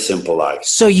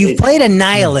 So you played a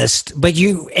nihilist, but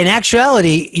in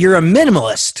actuality, you're a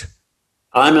minimalist.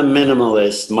 I'm a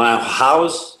minimalist. My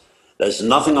house, there's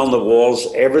nothing on the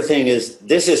walls.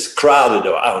 This is crowded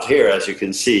out here, as you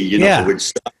can see, yeah. With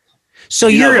stuff. So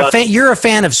you're a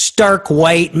fan of stark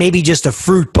white, maybe just a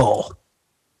fruit bowl.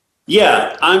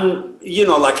 Yeah, I'm,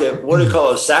 like what do you call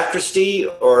it, a sacristy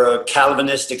or a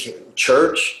Calvinistic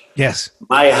church. Yes.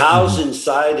 My house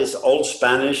inside is old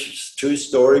Spanish,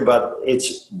 2-story, but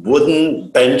it's wooden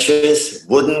benches,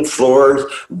 wooden floors,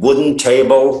 wooden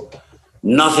table,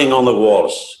 nothing on the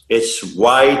walls. It's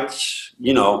white,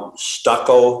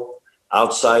 stucco,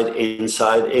 outside,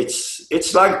 inside.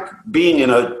 It's like being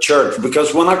in a church,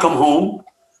 because when I come home,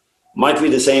 might be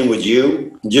the same with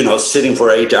you, sitting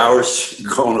for 8 hours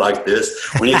going like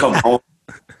this. When you come home,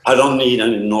 I don't need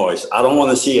any noise. I don't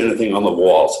want to see anything on the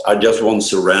walls. I just want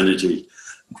serenity.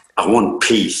 I want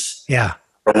peace. Yeah.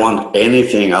 I don't want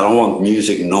anything. I don't want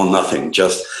music, no nothing.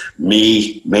 Just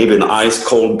me, maybe an ice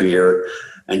cold beer,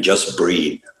 and just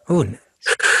breathe. Ooh.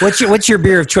 What's your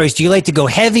beer of choice? Do you like to go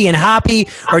heavy and hoppy,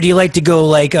 or do you like to go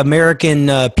like American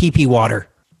pee water?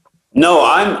 No,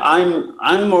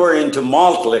 I'm more into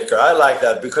malt liquor. I like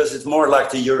that because it's more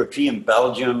like the European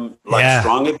Belgium,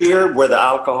 stronger beer, where the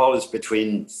alcohol is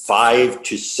between 5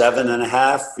 to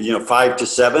 7.5. 5 to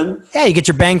 7. Yeah, you get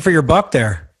your bang for your buck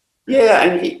there. Yeah,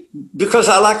 and because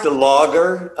I like the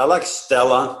lager, I like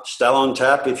Stella on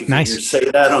tap. If you can say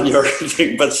that on your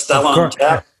thing, but Stella on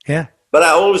tap. Yeah. But I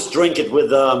always drink it with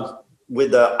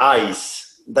the ice.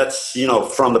 That's,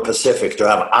 from the Pacific, to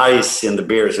have ice in the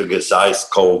beer so it gets ice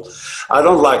cold. I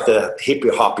don't like the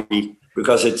hippie hoppy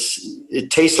because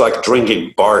it tastes like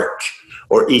drinking bark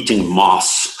or eating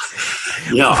moss.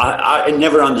 I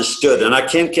never understood, and I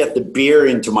can't get the beer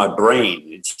into my brain.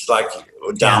 It's like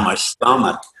down my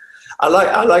stomach. I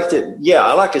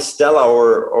like a Stella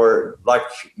or like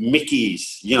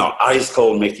Mickey's, ice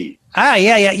cold Mickey.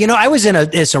 Yeah. I was in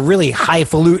a really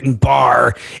highfalutin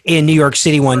bar in New York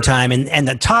City one time, and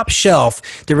the top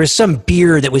shelf, there was some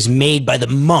beer that was made by the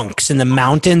monks in the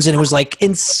mountains, and it was like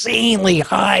insanely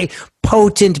high,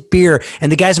 potent beer.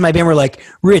 And the guys in my band were like,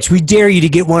 Rich, we dare you to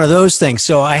get one of those things.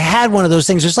 So I had one of those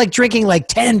things. It was like drinking like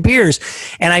 10 beers,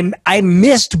 and I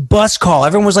missed bus call.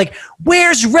 Everyone was like,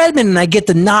 where's Redmond? And I get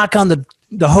the knock on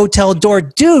the hotel door.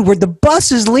 Dude, where the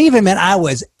bus is leaving, man. I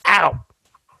was out.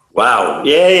 Wow.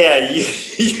 Yeah.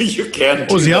 You can't.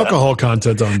 What was the alcohol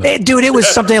content on that? Dude, it was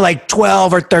something like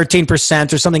 12 or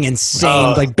 13% or something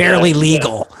insane, like barely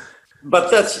legal. Yeah.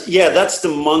 But that's the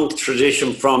monk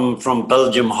tradition from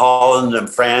Belgium, Holland, and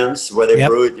France, where they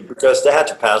brew it because they had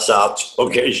to pass out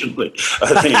occasionally.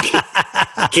 I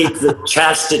think keep the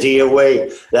chastity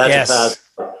away. They had to pass.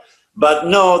 But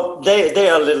no, they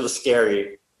are a little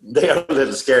scary. Yeah,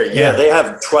 they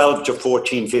have 12 to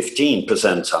 14,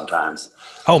 15% sometimes.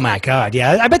 Oh my God.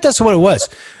 Yeah. I bet that's what it was.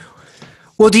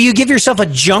 Well, do you give yourself a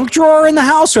junk drawer in the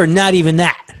house or not even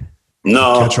that?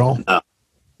 No. Catch-all?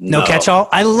 No catch-all?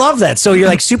 I love that. So you're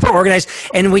like super organized.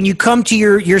 And when you come to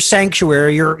your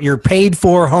sanctuary, your paid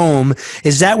for home,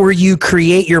 is that where you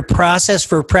create your process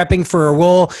for prepping for a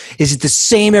role? Is it the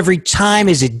same every time?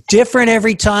 Is it different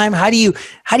every time? How do you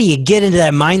get into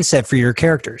that mindset for your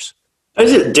characters?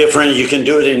 Is it different? You can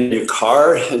do it in your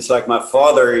car. It's like my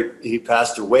father, he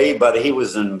passed away, but he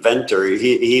was an inventor.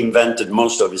 He invented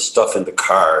most of his stuff in the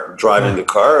car, driving the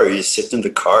car, or you sit in the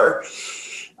car.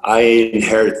 I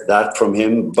inherited that from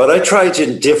him, but I tried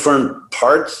in different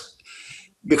parts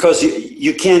because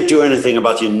you can't do anything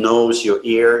about your nose, your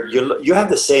ear. You have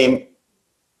the same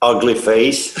ugly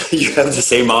face.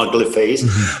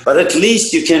 But at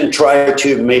least you can try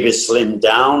to maybe slim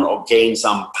down or gain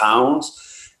some pounds.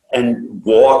 And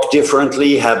walk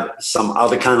differently, have some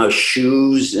other kind of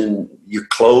shoes and your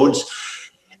clothes.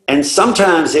 And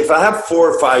sometimes if I have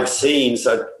 4 or 5 scenes,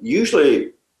 I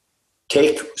usually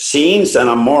take scenes and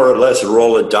I more or less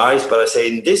roll a dice. But I say,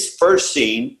 in this first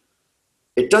scene,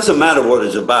 it doesn't matter what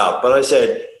it's about. But I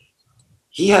said,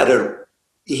 he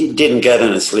didn't get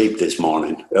any sleep this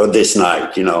morning or this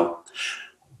night,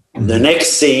 The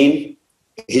next scene,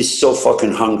 he's so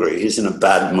fucking hungry. He's in a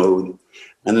bad mood.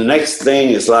 And the next thing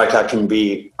is like I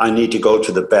need to go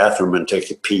to the bathroom and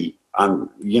take a pee.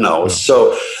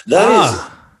 So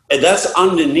that's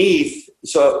underneath.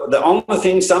 So the only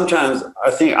thing sometimes I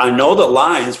think I know the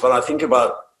lines, but I think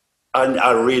about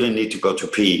I really need to go to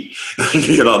pee.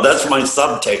 That's my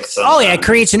subtext. Sometimes. Oh yeah, it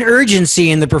creates an urgency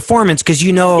in the performance because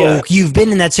you've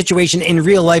been in that situation in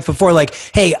real life before. Like,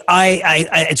 hey, I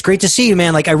it's great to see you,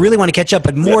 man. Like, I really want to catch up,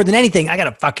 but more than anything, I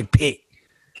gotta fucking pee.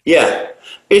 Yeah.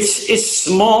 It's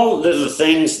small little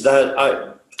things that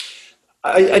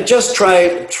I just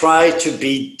try to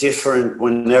be different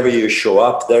whenever you show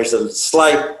up. There's a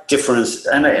slight difference,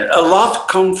 and a lot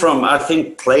come from, I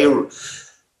think,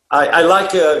 I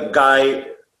like a guy,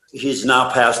 he's now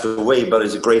passed away, but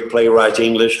he's a great playwright,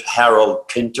 English, Harold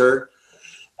Pinter.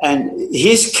 And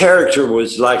his character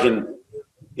was like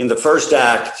in the first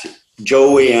act,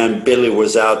 Joey and Billy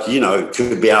was out,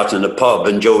 could be out in the pub,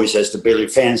 and Joey says to Billy,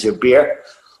 fancy a beer?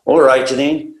 All right,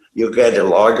 Janine, you get a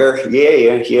lager?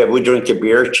 Yeah, we drink a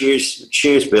beer.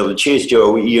 Cheers, Billy. Cheers,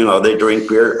 Joey. They drink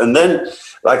beer. And then,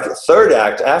 like the third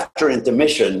act, after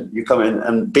intermission, you come in,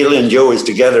 and Billy and Joey is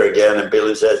together again, and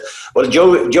Billy says, well,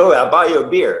 Joey, I'll buy you a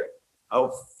beer.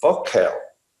 Oh, fuck hell.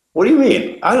 What do you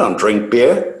mean? I don't drink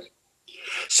beer.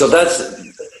 So that's,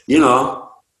 you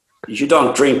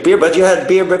don't drink beer, but you had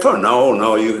beer before.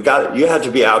 No, you had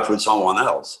to be out with someone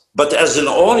else. But as an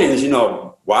audience,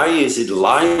 why is it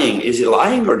lying? Is he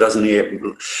lying or doesn't he?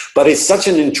 But it's such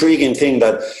an intriguing thing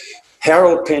that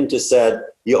Harold Pinter said,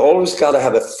 you always got to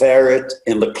have a ferret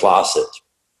in the closet.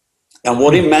 And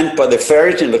what he meant by the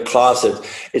ferret in the closet,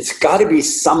 it's got to be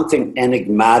something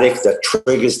enigmatic that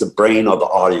triggers the brain of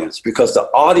the audience, because the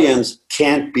audience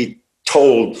can't be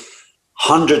told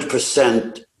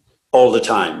 100% all the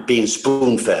time, being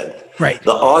spoon-fed. Right.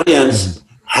 The audience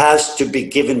has to be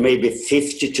given maybe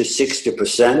 50 to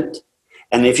 60%.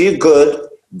 And if you're good,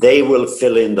 they will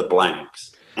fill in the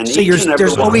blanks. And so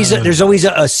there's always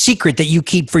a secret that you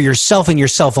keep for yourself and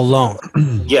yourself alone.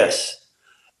 Yes.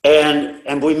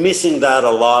 And we're missing that a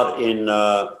lot in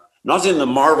not in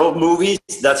the Marvel movies,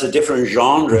 that's a different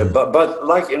genre, but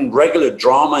like in regular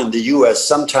drama in the US,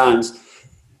 sometimes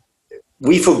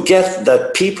we forget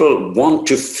that people want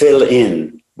to fill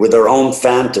in with their own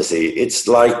fantasy. It's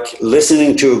like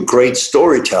listening to a great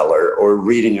storyteller or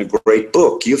reading a great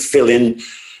book. You fill in,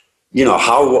 you know,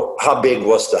 how big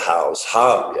was the house?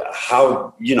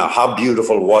 How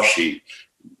beautiful was she?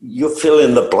 You fill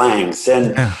in the blanks.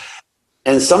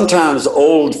 And sometimes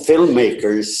old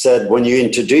filmmakers said, when you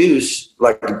introduce,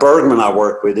 like Bergman I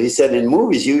work with, he said, in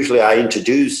movies, usually I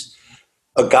introduce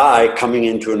a guy coming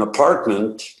into an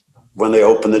apartment. When they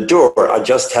open the door, I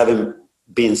just have him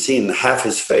being seen half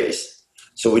his face.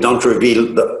 So we don't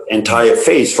reveal the entire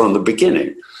face from the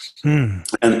beginning.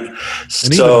 And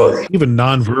so even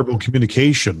nonverbal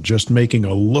communication, just making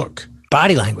a look.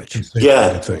 Body language.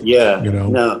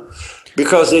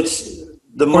 Because it's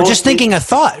or just thinking a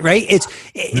thought, right?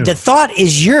 The thought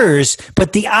is yours,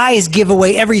 but the eyes give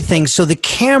away everything. So the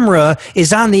camera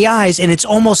is on the eyes, and it's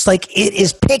almost like it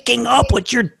is picking up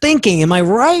what you're thinking. Am I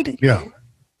right? Yeah.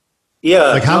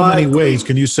 Yeah. Like how many ways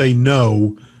can you say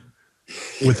no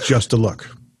with just a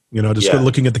look? You know, just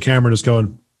looking at the camera and just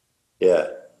going, yeah.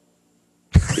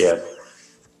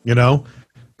 You know,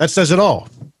 that says it all.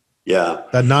 Yeah.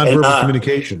 That nonverbal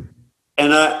communication.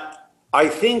 And I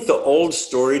think the old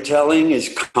storytelling is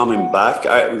coming back.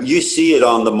 You see it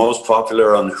on the most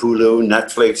popular on Hulu,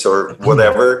 Netflix, or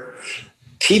whatever.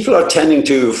 People are tending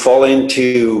to fall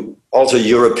into also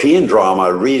European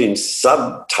drama, reading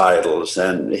subtitles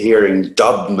and hearing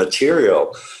dubbed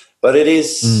material. But it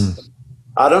is,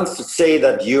 I don't say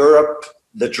that Europe,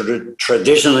 the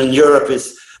tradition in Europe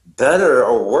is better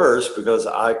or worse, because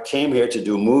I came here to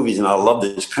do movies and I love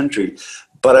this country.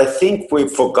 But I think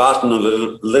we've forgotten a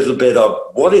little bit of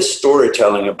what is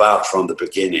storytelling about from the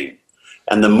beginning.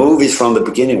 And the movies from the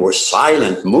beginning were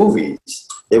silent movies.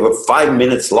 They were 5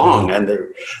 minutes long, and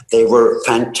they were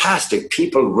fantastic.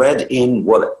 People read in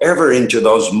whatever into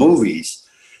those movies.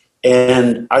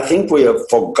 And I think we have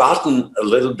forgotten a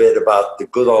little bit about the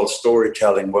good old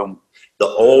storytelling when the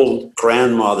old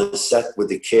grandmother sat with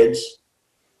the kids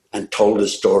and told a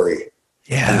story.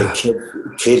 Yeah. And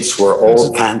the kids were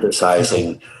all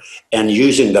fantasizing and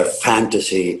using their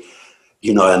fantasy,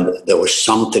 you know, and there was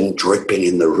something dripping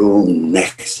in the room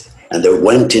next. And they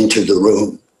went into the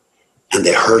room and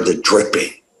they heard the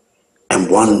dripping. And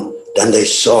then they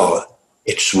saw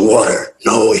it's water.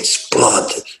 No, it's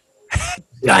blood.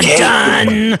 Dun,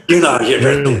 dun. You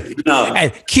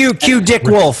know. Cue Dick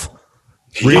Wolf.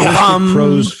 Realistic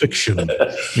prose fiction.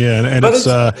 Yeah, and it's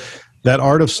that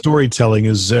art of storytelling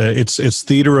is it's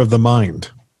theater of the mind.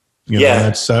 You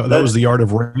know, that was the art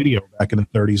of radio back in the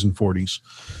 30s and 40s.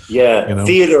 Yeah, you know?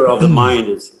 Theater of the mind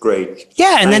is great.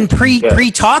 Yeah, and then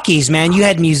pre-talkies, man, you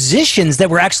had musicians that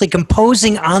were actually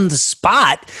composing on the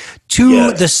spot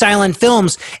to the silent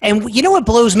films. And you know what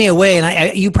blows me away,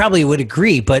 and you probably would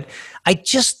agree, but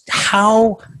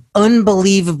how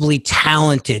unbelievably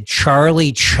talented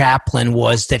Charlie Chaplin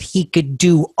was, that he could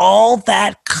do all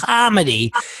that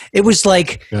comedy. It was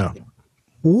like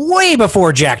way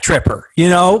before Jack Tripper, you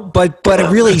know, but it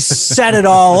really set it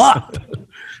all up.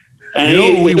 And you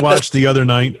know what we watched the other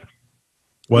night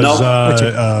was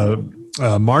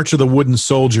March of the Wooden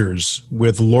Soldiers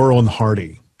with Laurel and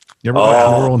Hardy. You ever watch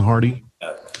Laurel and Hardy?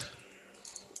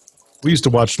 We used to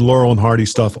watch Laurel and Hardy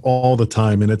stuff all the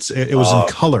time, and it was in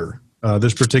color.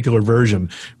 This particular version,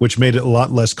 which made it a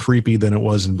lot less creepy than it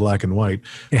was in black and white.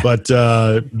 Yeah. But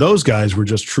those guys were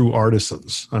just true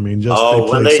artisans. I mean,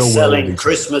 when they're selling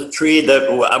Christmas tree,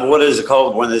 what is it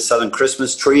called when they're selling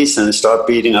Christmas trees and they start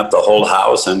beating up the whole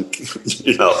house, and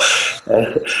you know,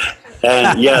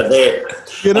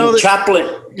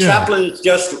 Chaplin is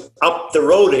just up the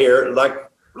road here,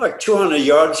 like 200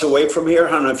 yards away from here,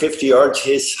 150 yards,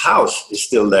 his house is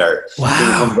still there.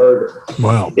 Wow.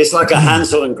 Wow. It's like a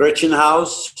Hansel and Gretchen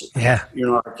house. Yeah. You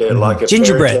know, like a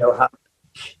gingerbread house.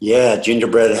 Yeah,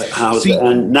 gingerbread house. See,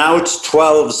 and now it's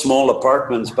 12 small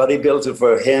apartments, but he built it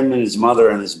for him and his mother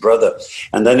and his brother.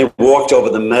 And then he walked over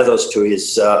the meadows to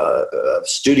his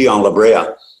studio on La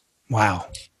Brea. Wow.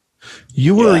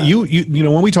 You were you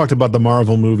know, when we talked about the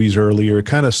Marvel movies earlier, it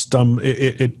kind of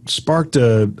it sparked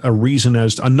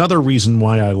another reason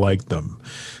why I liked them.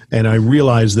 And I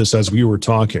realized this as we were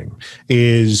talking,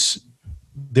 is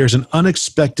there's an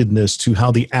unexpectedness to how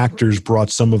the actors brought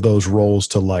some of those roles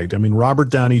to light. I mean, Robert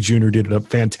Downey Jr. did a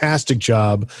fantastic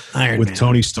job with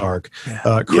Tony Stark.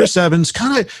 Yeah. Chris Evans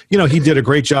kind of, you know, he did a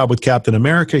great job with Captain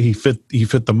America. He fit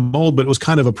the mold, but it was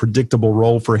kind of a predictable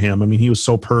role for him. I mean, he was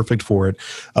so perfect for it.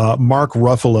 Mark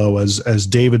Ruffalo as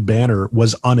David Banner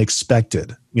was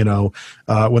unexpected. You know,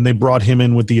 when they brought him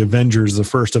in with the Avengers, the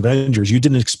first Avengers, you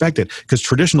didn't expect it because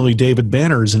traditionally David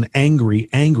Banner is an angry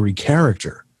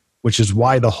character, which is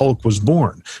why the Hulk was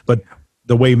born. But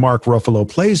the way Mark Ruffalo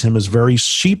plays him is very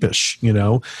sheepish, you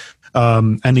know.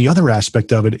 And the other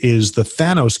aspect of it is the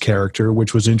Thanos character,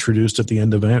 which was introduced at the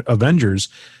end of Avengers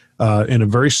in a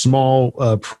very small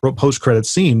post-credit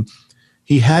scene.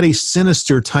 He had a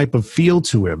sinister type of feel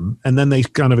to him, and then they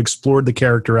kind of explored the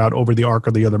character out over the arc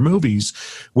of the other movies,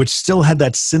 which still had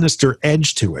that sinister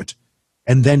edge to it.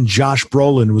 And then Josh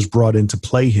Brolin was brought in to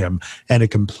play him, and it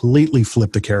completely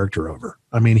flipped the character over.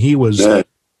 I mean, Josh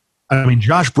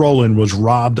Brolin was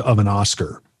robbed of an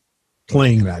Oscar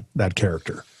playing that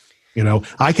character. You know,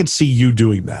 I could see you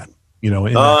doing that, you know.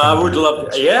 I would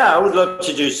love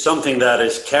to do something that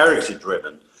is character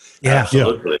driven. Yeah.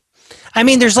 Absolutely. I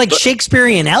mean, there's like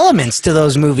Shakespearean elements to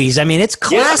those movies. I mean, it's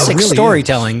classic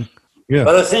storytelling. Yeah.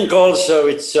 But I think also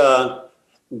it's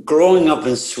growing up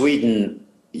in Sweden.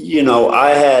 You know,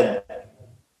 I had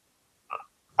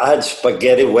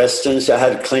spaghetti westerns. I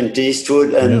had Clint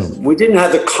Eastwood, and we didn't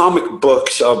have the comic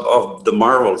books of the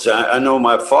Marvels. I know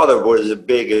my father was a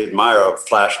big admirer of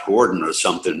Flash Gordon or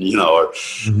something, you know,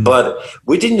 but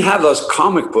we didn't have those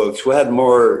comic books. We had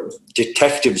more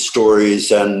detective stories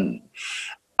and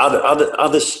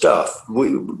other stuff.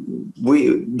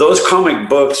 Those comic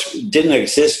books didn't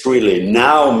exist really.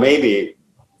 Now maybe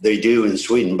they do in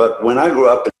Sweden, but when I grew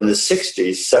up in the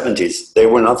 60s, 70s, they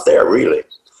were not there really.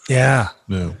 Yeah.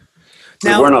 No.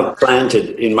 They were not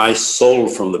planted in my soul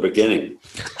from the beginning.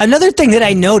 Another thing that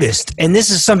I noticed, and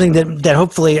this is something that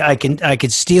hopefully I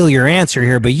could steal your answer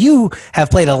here, but you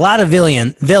have played a lot of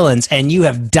villains and you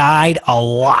have died a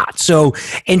lot. So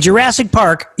in Jurassic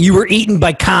Park, you were eaten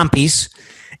by compies.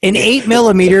 In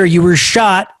 8mm, you were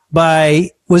shot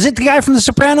by, was it the guy from The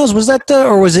Sopranos? Was that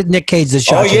or was it Nick Cage that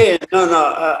shot you? Oh,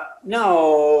 yeah.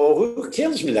 No. Who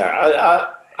kills me there?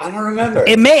 I don't remember.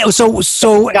 It may,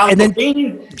 and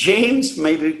then James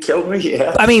maybe killed me,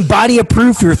 yeah. I mean, body of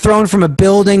proof, you're thrown from a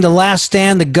building, The Last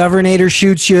Stand, the Governor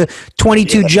shoots you,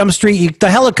 22 Jump Street,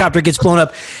 the helicopter gets blown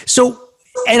up. So,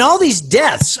 and all these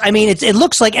deaths, I mean, it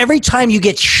looks like every time you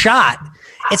get shot,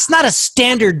 it's not a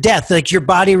standard death. Like your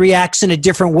body reacts in a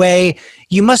different way.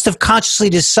 You must have consciously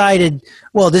decided,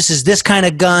 well, this is this kind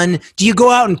of gun. Do you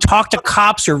go out and talk to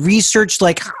cops or research,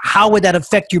 like, how would that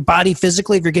affect your body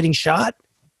physically if you're getting shot?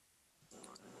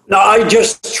 No, I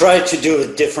just try to do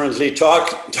it differently. Talk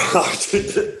to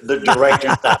the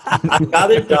director. I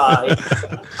gotta die.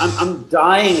 I'm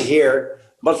dying here,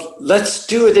 but let's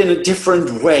do it in a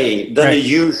different way than the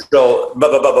usual.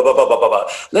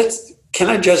 Can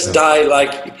I just die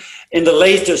like in the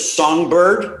latest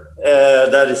Songbird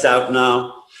that is out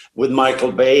now with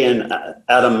Michael Bay and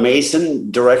Adam Mason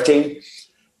directing?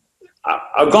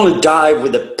 I'm going to die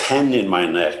with a pen in my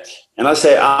neck, and I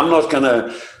say I'm not going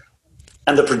to.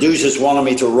 And the producers wanted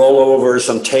me to roll over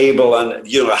some table and,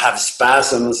 you know, have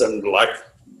spasms and like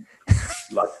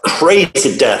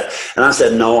crazy death. And I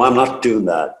said, no, I'm not doing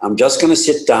that. I'm just going to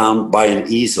sit down by an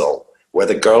easel where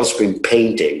the girl's been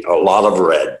painting a lot of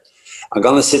red. I'm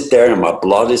going to sit there and my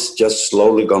blood is just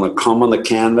slowly going to come on the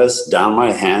canvas, down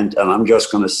my hand, and I'm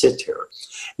just going to sit here.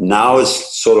 Now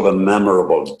it's sort of a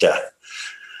memorable death.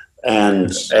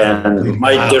 And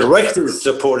my director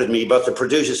supported me, but the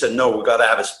producer said, no, we've got to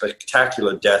have a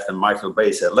spectacular death. And Michael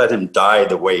Bay said, let him die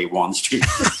the way he wants to.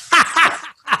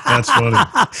 That's funny.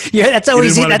 Yeah, that's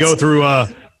always you didn't want to go through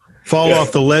fall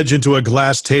off the ledge into a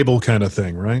glass table kind of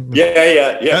thing, right?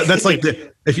 Yeah. That's like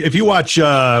if you watch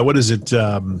what is it,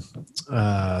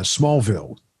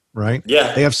 Smallville, right?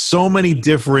 Yeah. They have so many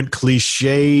different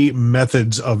cliche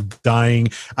methods of dying.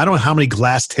 I don't know how many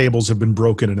glass tables have been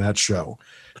broken in that show.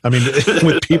 I mean,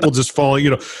 with people just falling, you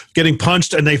know, getting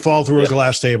punched and they fall through a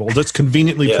glass table that's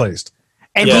conveniently placed.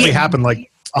 And it only happened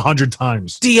like 100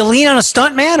 times. Do you lean on a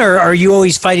stuntman, or are you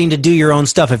always fighting to do your own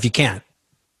stuff if you can?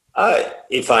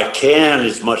 If I can,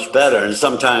 it's much better. And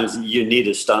sometimes you need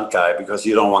a stunt guy because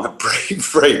you don't want to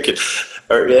break it.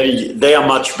 Or they are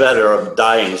much better of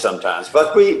dying sometimes.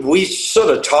 But we sort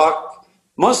of talk.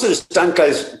 Most of the stunt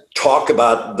guys talk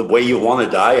about the way you want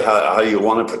to die, how you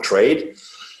want to portray it.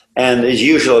 And it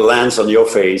usually lands on your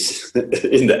face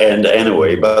in the end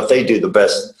anyway. But they do the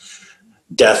best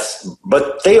death.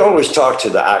 But they always talk to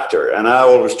the actor. And I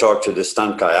always talk to the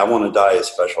stunt guy. I want to die a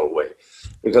special way.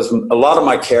 Because a lot of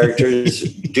my characters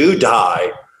do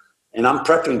die, and I'm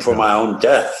prepping for my own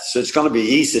death. So it's going to be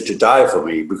easy to die for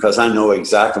me because I know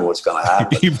exactly what's going to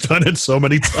happen. You've done it so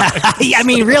many times. I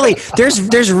mean, really,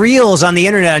 there's reels on the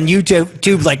internet on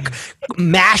YouTube like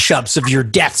mashups of your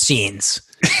death scenes.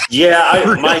 Yeah,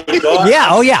 my daughter. Yeah,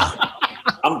 oh yeah.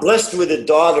 I'm blessed with a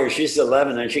daughter. She's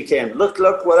 11, and she came. Look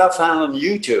what I found on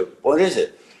YouTube. What is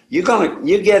it? You're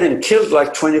getting killed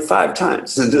like 25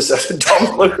 times. And just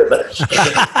don't look at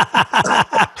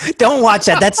that. Don't watch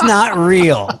that. That's not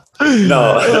real.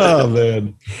 No. Oh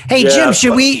man. Hey Jim,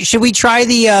 should we try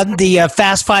the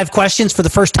Fast 5 questions for the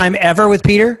first time ever with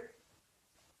Peter?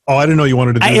 Oh, I didn't know you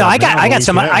wanted to do that. I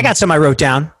got some I wrote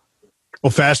down.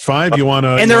 Well, Fast 5, you want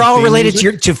to? And they're all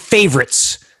related to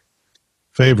favorites.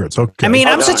 Favorites, okay. I mean,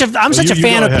 I'm such a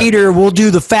fan of Peter. We'll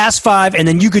do the Fast 5, and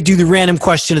then you could do the random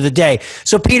question of the day.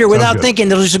 So, Peter, without thinking,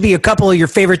 there'll just be a couple of your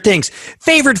favorite things.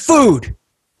 Favorite food?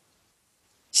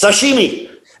 Sashimi.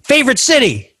 Favorite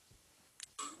city?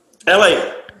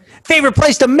 LA. Favorite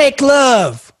place to make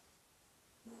love?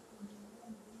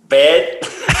 Bed.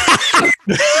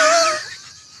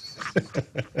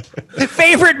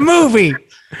 Favorite movie?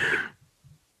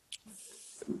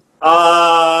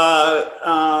 Hour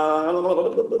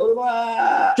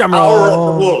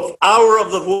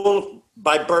of the Wolf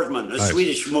by Bergman, a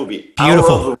Swedish movie.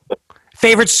 Beautiful.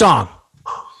 Favorite song?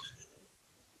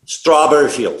 Strawberry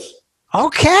Fields.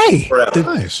 Okay.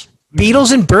 Nice.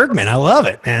 Beatles and Bergman. I love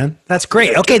it, man. That's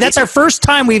great. Okay, that's our first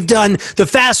time we've done the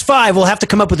Fast 5. We'll have to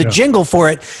come up with a jingle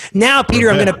for it. Now, Peter,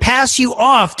 I'm going to pass you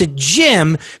off to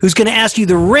Jim, who's going to ask you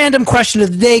the random question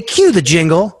of the day. Cue the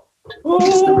jingle.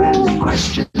 It's the random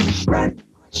question.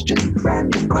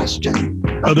 Random question.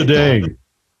 Of the day,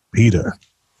 Peter.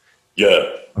 Yeah.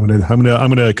 I'm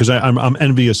gonna, because I'm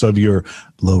envious of your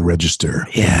low register.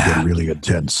 Yeah. You get really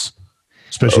intense,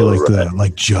 especially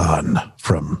like John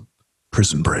from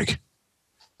Prison Break.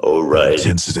 All right.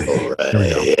 Intensity. All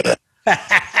right.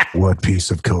 Yeah. What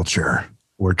piece of culture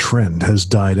or trend has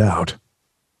died out,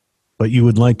 but you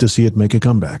would like to see it make a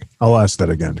comeback? I'll ask that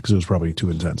again because it was probably too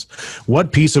intense.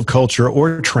 What piece of culture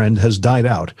or trend has died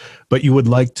out, but you would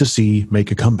like to see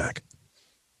make a comeback?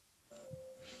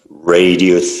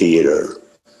 Radio theater.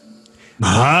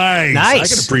 Nice. I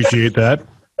can appreciate that.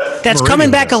 That's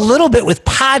coming back a little bit with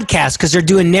podcasts because they're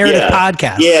doing narrative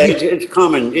podcasts. Yeah, it's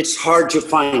common. It's hard to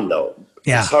find, though.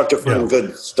 Yeah. It's hard to find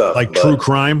good stuff. Like true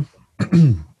crime?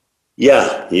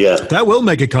 Yeah. That will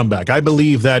make a comeback. I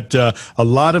believe that a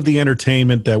lot of the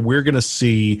entertainment that we're going to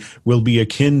see will be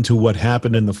akin to what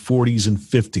happened in the 40s and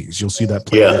 50s. You'll see that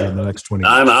play out in the next 20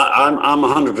 years. I'm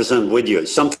 100% with you.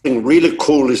 Something really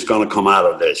cool is going to come out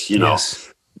of this, you know. Yes.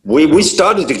 We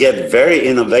started to get very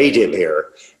innovative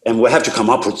here, and we have to come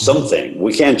up with something.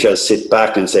 We can't just sit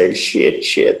back and say,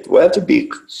 shit. We have to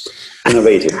be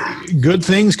innovative. Good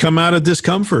things come out of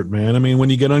discomfort, man. I mean, when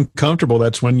you get uncomfortable,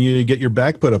 that's when you get your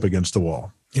back put up against the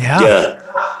wall. Yeah.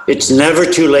 It's never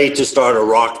too late to start a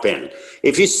rock band.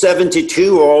 If you're 72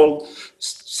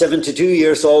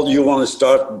 years old, you want to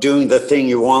start doing the thing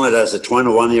you wanted as a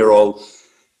 21-year-old,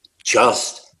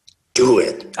 just do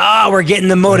it. Oh, we're getting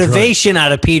the motivation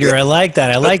out of Peter. I like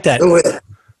that. Do it.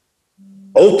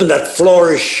 Open that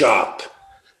florist shop.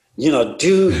 You know,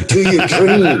 do your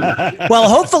dream. Well,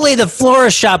 hopefully the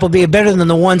florist shop will be better than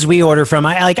the ones we order from.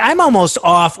 I'm almost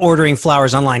off ordering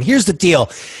flowers online. Here's the deal.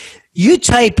 You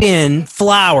type in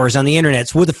flowers on the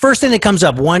internet. Well, the first thing that comes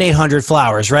up,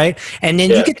 1-800-FLOWERS, right? And then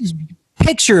you get this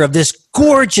picture of this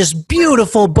gorgeous,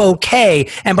 beautiful bouquet.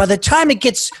 And by the time it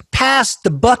gets passed,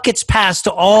 the buck gets passed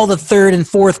to all the third and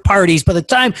fourth parties. By the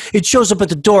time it shows up at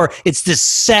the door, it's this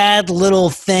sad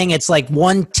little thing. It's like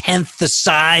 1/10 the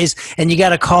size. And you got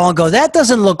to call and go, that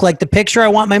doesn't look like the picture. I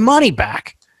want my money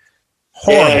back.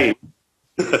 Horrible.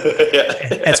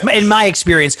 That's in my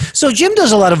experience. So Jim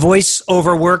does a lot of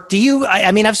voiceover work. Do you,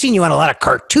 I mean, I've seen you on a lot of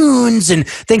cartoons and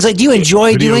things like, do you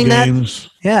enjoy doing games.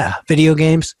 that? Yeah. Video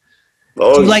games.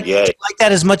 Oh, do you like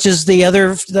that as much as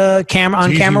the camera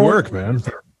on camera work, man.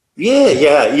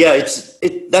 Yeah.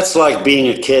 That's like being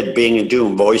a kid,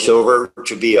 doing voiceover,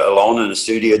 to be alone in a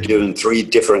studio doing 3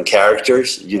 different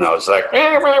characters. You know, it's like,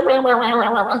 hey,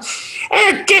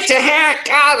 get the heck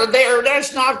out of there.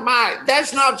 That's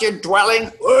not your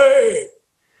dwelling. Hey,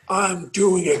 I'm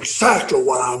doing exactly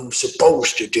what I'm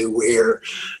supposed to do here.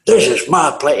 This is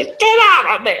my place. Get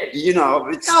out of there. You know,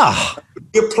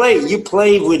 you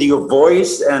play with your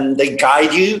voice, and they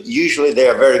guide you. Usually they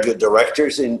are very good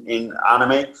directors in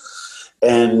anime.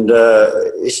 And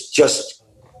it's just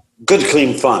good,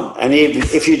 clean fun. And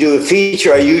if you do a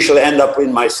feature, I usually end up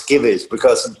in my skivvies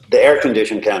because the air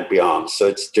condition can't be on. So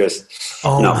it's just...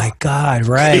 Oh, my God,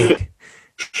 right.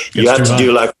 You have to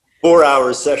do like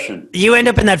 4-hour session. You end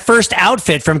up in that first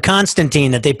outfit from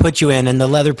Constantine that they put you in the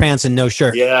leather pants and no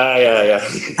shirt. Yeah.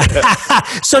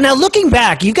 So now looking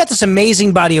back, you got this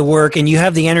amazing body of work and you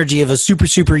have the energy of a super,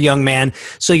 super young man.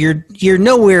 So you're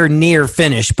nowhere near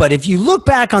finished. But if you look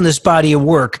back on this body of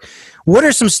work, what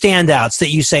are some standouts that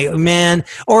you say, man,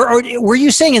 or were you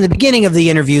saying in the beginning of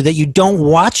the interview that you don't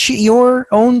watch your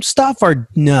own stuff, or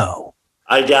no?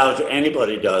 I doubt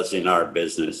anybody does in our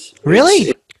business.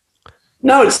 Really?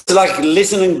 No, it's like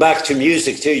listening back to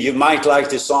music too. You might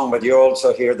like the song, but you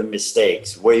also hear the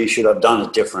mistakes where you should have done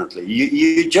it differently.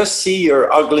 You just see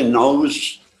your ugly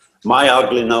nose, my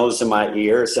ugly nose in my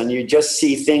ears, and you just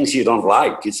see things you don't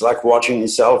like. It's like watching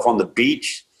yourself on the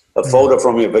beach, a photo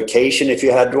from your vacation if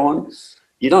you had one.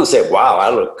 You don't say, wow,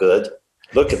 I look good.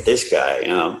 Look at this guy, you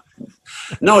know.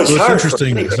 No, it's hard. It's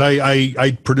interesting because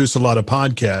I produce a lot of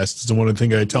podcasts, and one of the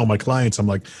things I tell my clients, I'm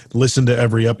like, listen to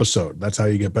every episode. That's how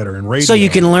you get better in radio. So you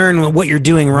can learn what you're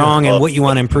doing wrong and what you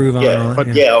want to improve on. But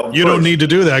you don't need to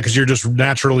do that because you're just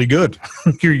naturally good.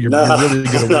 you're really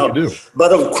good at what you do.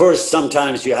 But of course,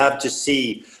 sometimes you have to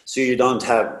see so you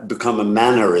don't become a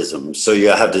mannerism. So you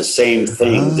have the same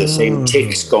thing, the same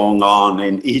ticks going on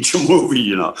in each movie.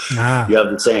 You know, you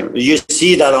have the same. You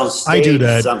see that on stage. I do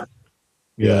that.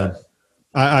 Yeah.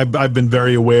 I've been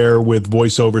very aware with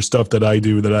voiceover stuff that I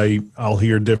do that I'll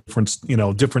hear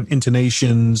different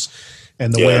intonations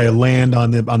and the way I land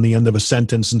on the end of a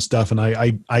sentence and stuff. And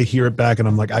I hear it back and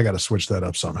I'm like, I got to switch that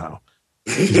up somehow.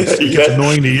 It gets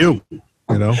annoying to you,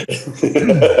 you know?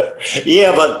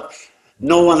 Yeah, but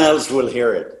no one else will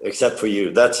hear it except for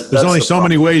you. There's only so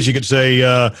many ways you could say,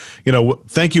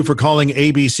 thank you for calling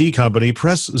ABC Company.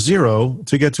 Press 0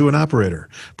 to get to an operator.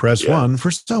 Press 1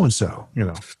 for so-and-so, you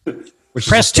know.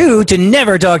 Press 2 to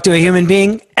never talk to a human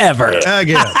being ever.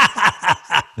 Again.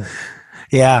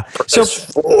 Yeah.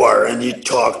 Press 4 and you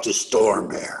talk to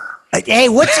Stormare. Hey,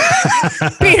 what's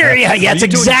Peter? Yeah, that's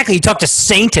exactly. You talk to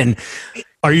Satan.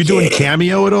 Are you doing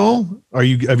Cameo at all?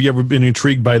 Have you ever been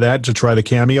intrigued by that to try the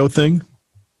Cameo thing?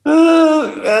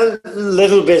 A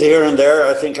little bit here and there.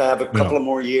 I think I have a couple of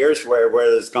more years where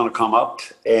it's going to come up,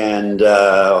 and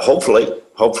hopefully.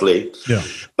 Yeah.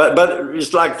 But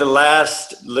it's like the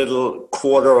last little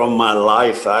quarter of my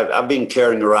life. I've been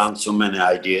carrying around so many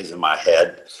ideas in my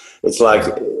head. It's like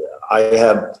I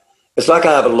have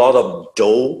a lot of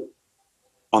dough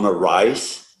on a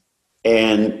rice,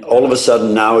 and all of a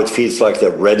sudden now it feels like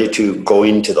they're ready to go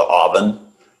into the oven.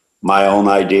 My own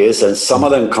ideas, and some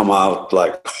of them come out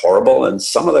like horrible, and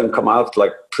some of them come out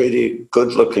like pretty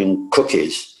good-looking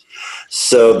cookies.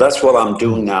 So that's what I'm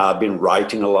doing now. I've been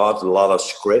writing a lot of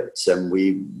scripts, and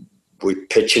we're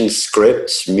pitching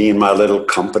scripts. Me and my little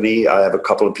company. I have a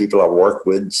couple of people I work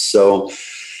with. So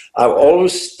I've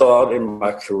always thought in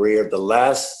my career, the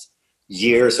last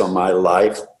years of my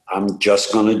life, I'm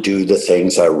just going to do the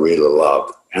things I really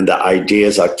love, and the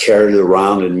ideas I carried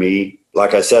around in me.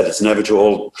 Like I said, it's never too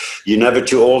old. You're never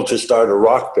too old to start a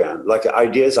rock band. Like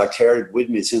ideas I carried with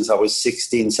me since I was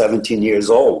 16, 17 years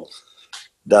old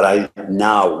that I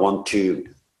now want to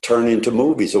turn into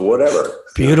movies or whatever.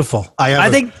 Beautiful. I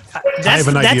think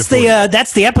that's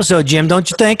the episode, Jim, don't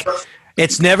you think?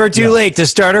 It's never too late to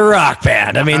start a rock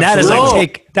band. I mean, that's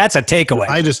a takeaway.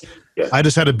 I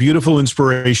just had a beautiful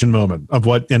inspiration moment of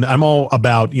and I'm all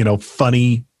about,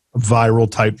 funny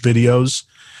viral type videos.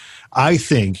 I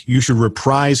think you should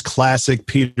reprise classic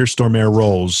Peter Stormare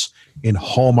roles in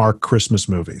Hallmark Christmas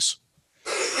movies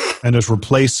and just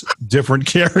replace different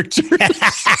characters.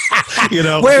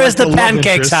 Where is the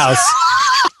Pancake's house?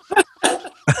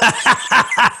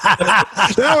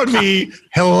 That would be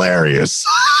hilarious.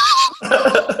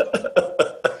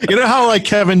 You know how like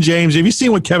Kevin James, have you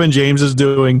seen what Kevin James is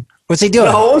doing? What's he doing?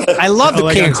 No. I love the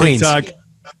King of Queens.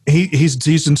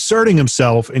 He's inserting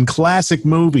himself in classic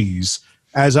movies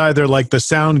as either like the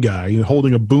sound guy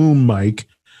holding a boom mic,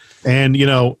 and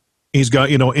he's got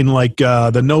in like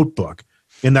The Notebook,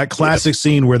 in that classic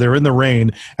scene where they're in the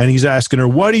rain and he's asking her,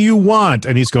 "What do you want?"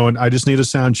 And he's going, "I just need a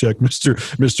sound check,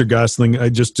 Mr. Gosling. I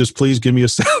just please give me a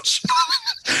sound check."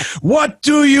 "What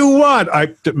do you want?"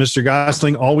 Mr.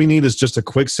 Gosling, all we need is just a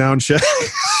quick sound check.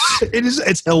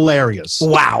 It's hilarious.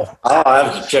 Wow. Oh, I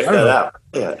have to check that out.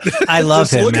 Yeah. I love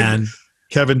him, man.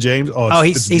 Kevin James.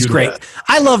 He's great.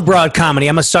 I love broad comedy.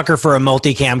 I'm a sucker for a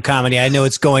multicam comedy. I know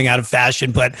it's going out of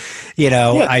fashion, but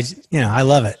I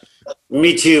love it.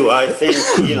 Me too. I think,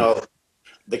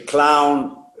 the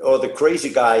clown or the crazy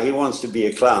guy, he wants to be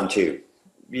a clown too.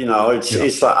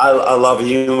 It's like, I love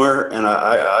humor, and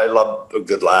I love a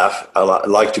good laugh. I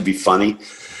like to be funny.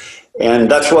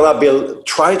 And that's what I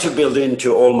try to build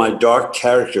into all my dark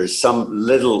characters, some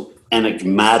little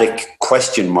enigmatic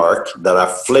question mark that I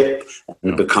flip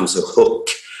and it becomes a hook.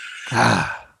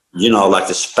 Like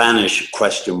the Spanish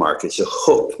question mark. It's a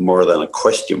hook more than a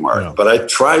question mark. Yeah. But I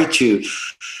try to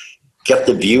get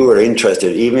the viewer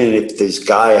interested, even if this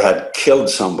guy had killed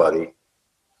somebody,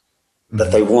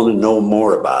 that they want to know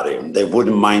more about him. They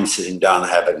wouldn't mind sitting down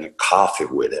and having a coffee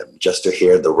with him just to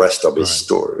hear the rest of his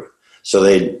story. So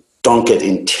they don't get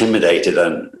intimidated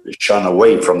and shun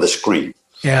away from the screen.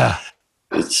 Yeah.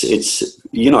 It's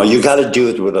you got to do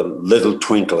it with a little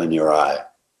twinkle in your eye.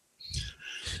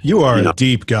 You are a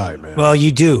deep guy, man. Well,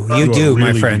 you do, really,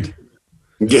 my friend.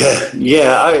 Deep.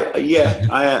 I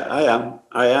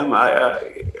am.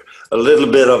 A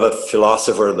little bit of a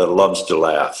philosopher that loves to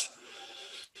laugh.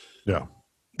 Yeah.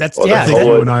 That's I think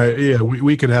you and I,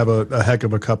 we could have a heck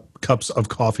of a cups of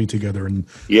coffee together and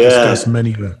discuss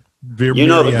many. The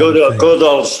good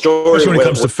old story. Especially when it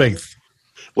comes to faith.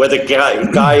 Where the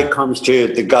guy comes to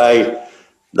the guy.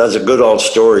 That's a good old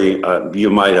story. You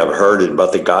might have heard it,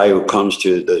 but the guy who comes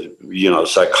to the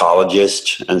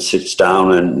psychologist and sits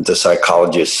down, and the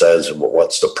psychologist says, "Well,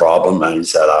 what's the problem?" And he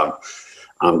said,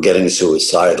 "I'm getting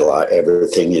suicidal.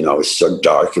 Everything is so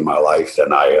dark in my life,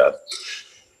 and I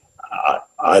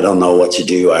don't know what to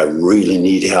do. I really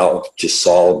need help to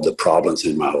solve the problems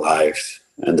in my life."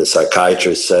 And the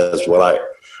psychiatrist says, "Well,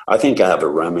 I think I have a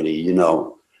remedy.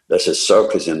 There's a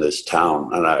circus in this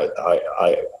town, and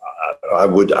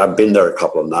I've been there a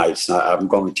couple of nights, and I'm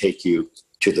going to take you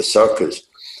to the circus,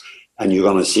 and you're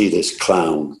going to see this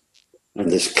clown. And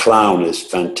this clown is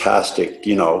fantastic.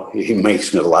 He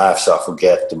makes me laugh so I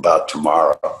forget about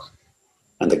tomorrow."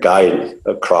 And the guy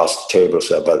across the table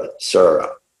said, "But sir,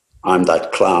 I'm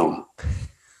that clown."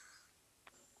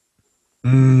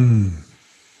 Boom.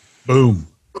 Boom.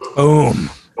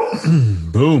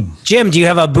 Boom. Jim, do you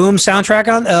have a Boom soundtrack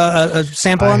on a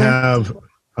sample on there? I have.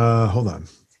 Hold on.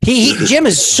 Jim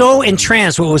is so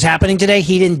entranced with what was happening today,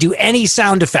 he didn't do any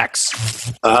sound effects.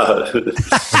 What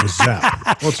was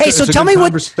that? Well, hey, so tell me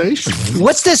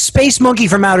what's this space monkey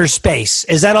from outer space?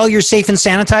 Is that all your safe and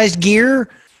sanitized gear?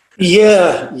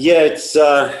 Yeah. It's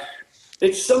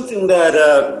something that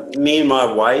me and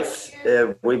my wife,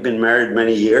 we've been married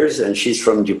many years, and she's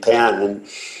from Japan, and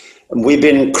we've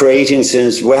been creating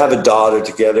since we have a daughter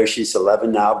together. She's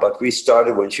 11 now, but we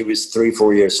started when she was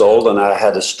 3-4 years old. And I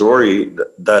had a story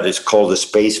that is called The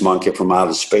Space Monkey from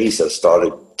Outer Space. I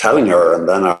started telling her, and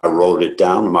then I wrote it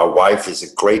down. My wife is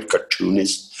a great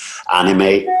cartoonist,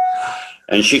 anime,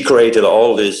 and she created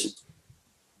all this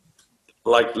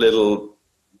like little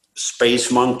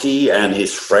space monkey and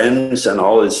his friends and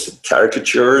all his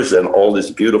caricatures and all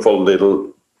these beautiful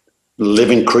little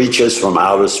living creatures from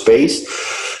outer space.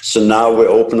 So now we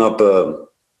open up a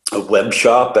web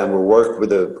shop, and we work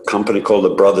with a company called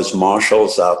the Brothers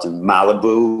Marshalls out in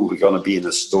Malibu. We're going to be in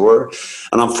a store.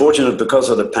 And unfortunately, because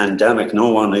of the pandemic, no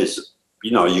one is,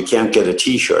 you can't get a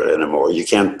T-shirt anymore. You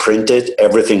can't print it.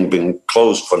 Everything been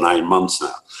closed for 9 months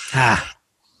now.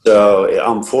 So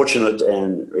unfortunate,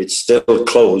 and it's still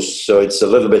closed. So it's a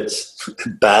little bit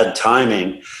bad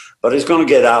timing. But it's going to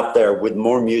get out there with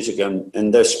more music, and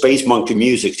there's Space Monkey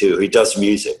music too. He does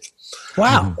music.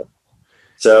 Wow.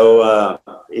 So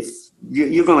if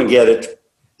you're going to get it,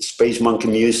 Space Monkey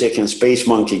music and Space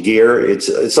Monkey gear, it's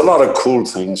a lot of cool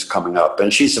things coming up.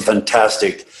 And she's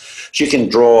she can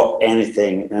draw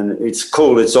anything, and it's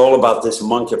cool. It's all about this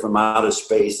monkey from outer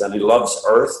space, and he loves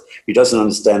Earth. He doesn't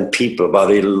understand people, but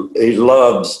he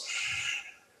loves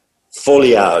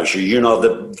foliage,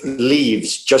 the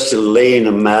leaves, just to lay in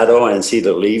a meadow and see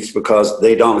the leaves, because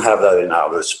they don't have that in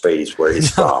outer space where he's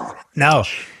from. No.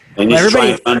 And he's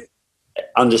trying to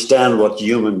understand what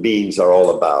human beings are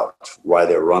all about, why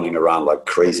they're running around like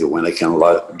crazy when they can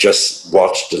just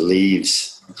watch the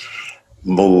leaves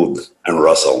move and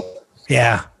rustle.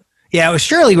 Yeah. Yeah, well,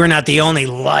 surely we're not the only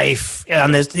life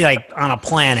on this, like on a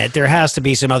planet. There has to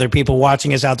be some other people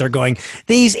watching us out there going,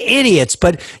 these idiots.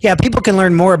 But yeah, people can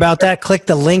learn more about that. Click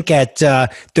the link at the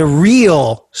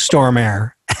real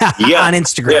Stormare on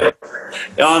Instagram.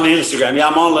 Yeah, on Instagram. Yeah,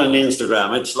 I'm on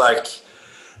Instagram. It's like,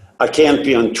 I can't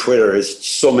be on Twitter. It's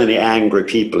so many angry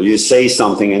people. You say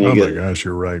something and you get, oh my gosh,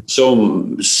 you're right. So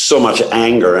much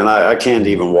anger, and I can't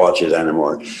even watch it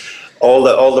anymore. All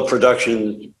the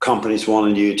production companies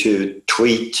wanted you to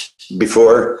tweet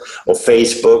before or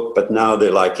Facebook, but now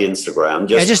they like Instagram.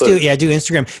 Do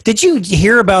Instagram. Did you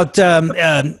hear about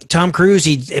Tom Cruise?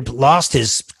 He lost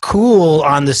his cool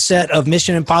on the set of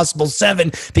Mission Impossible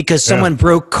 7 because someone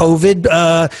broke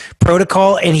COVID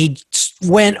protocol, and he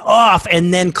went off,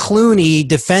 and then Clooney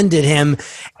defended him.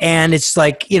 And it's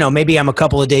like, maybe I'm a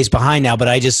couple of days behind now, but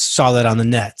I just saw that on the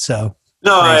net. So.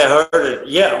 No, I heard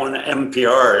it. On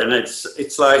NPR, and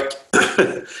it's like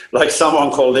like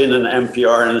someone called in an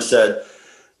NPR and said,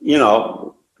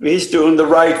 he's doing the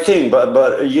right thing, but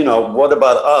what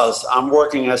about us? I'm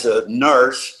working as a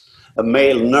nurse, a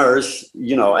male nurse,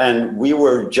 and we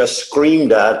were just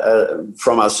screamed at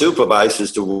from our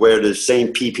supervisors to wear the same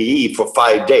PPE for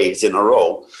 5 days in a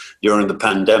row during the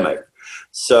pandemic.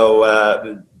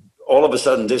 So. All of a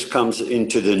sudden, this comes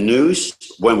into the news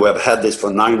when we've had this for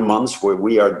 9 months, where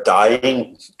we are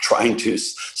dying, trying to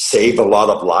save a lot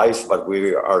of lives, but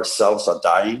we ourselves are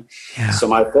dying. Yeah. So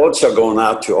my thoughts are going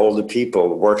out to all the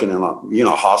people working in,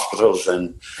 hospitals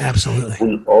and absolutely,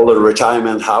 and all the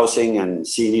retirement housing and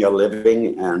senior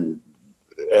living, and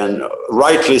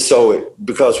rightly so,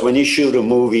 because when you shoot a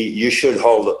movie, you should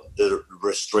hold the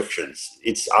restrictions.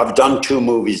 I've done 2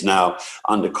 movies now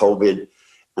under COVID.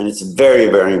 And it's very,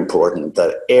 very important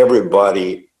that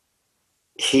everybody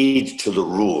heed to the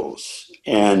rules.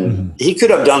 And he could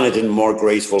have done it in a more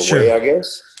graceful way, I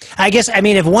guess. I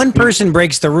mean, if one person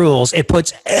breaks the rules, it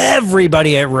puts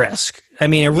everybody at risk. I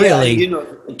mean, it really...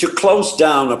 to close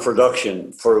down a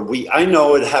production for a week. I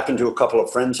know it happened to a couple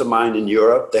of friends of mine in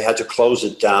Europe. They had to close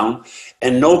it down.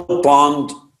 And no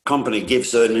Bond company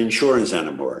gives an insurance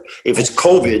anymore. If it's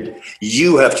COVID,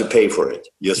 you have to pay for it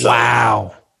yourself.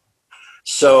 Wow.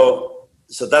 So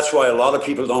that's why a lot of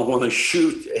people don't want to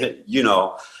shoot,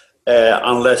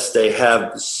 unless they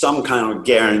have some kind of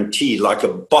guarantee, like a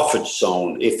buffer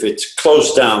zone. If it's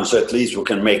closed down, so at least we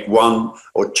can make 1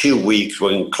 or 2 weeks, we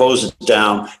can close it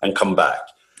down and come back.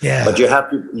 Yeah. But you have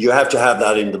to have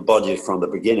that in the budget from the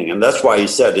beginning, and that's why he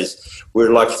said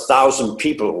we're like 1,000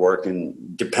 people working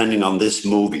depending on this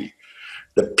movie.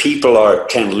 The people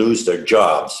can lose their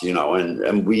jobs,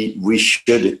 and we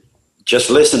should.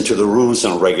 Just listen to the rules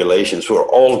and regulations. We're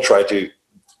all trying to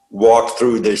walk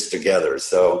through this together.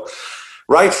 So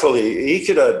rightfully, he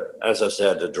could have, as I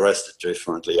said, addressed it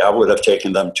differently. I would have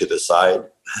taken them to the side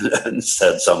and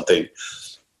said something.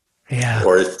 Yeah.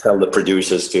 Or tell the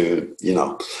producers to,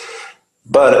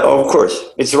 But of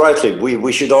course, it's rightly.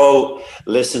 We should all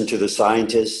listen to the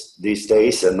scientists these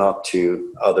days and not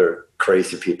to other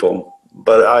crazy people.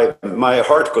 But my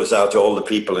heart goes out to all the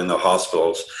people in the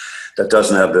hospitals that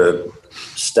doesn't have the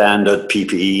standard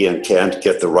PPE and can't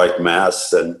get the right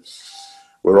masks. And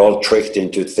we're all tricked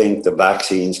into think the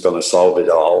vaccine's going to solve it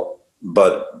all.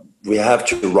 But we have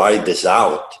to ride this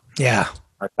out. Yeah.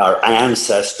 Our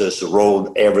ancestors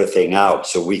rolled everything out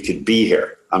so we could be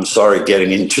here. I'm sorry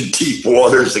getting into deep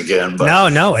waters again. But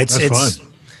no, it's fun.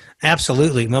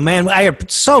 Absolutely. Well, man, I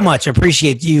so much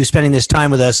appreciate you spending this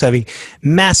time with us. I'm a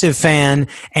massive fan,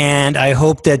 and I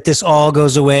hope that this all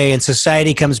goes away and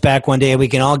society comes back one day and we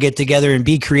can all get together and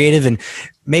be creative, and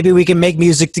maybe we can make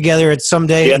music together at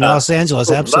someday in Los Angeles.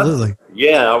 Absolutely.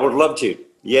 I would love to.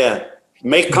 Yeah.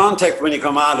 Make contact when you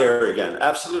come out here again.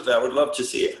 Absolutely. I would love to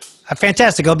see it.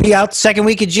 Fantastic. I'll be out second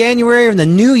week of January in the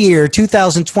new year,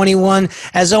 2021.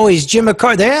 As always, Jim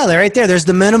McCarthy. Yeah, they're right there. There's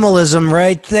the minimalism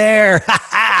right there.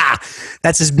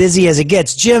 That's as busy as it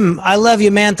gets. Jim, I love you,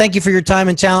 man. Thank you for your time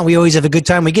and talent. We always have a good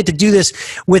time. We get to do this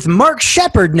with Mark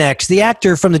Shepard next, the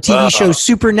actor from the TV show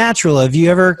Supernatural. Have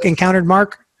you ever encountered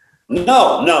Mark?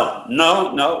 No,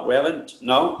 we haven't.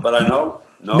 No, but I know.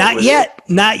 No, Not yet.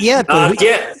 Not yet.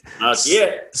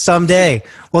 Someday.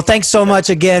 Well, thanks so much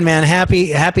again, man.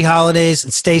 Happy holidays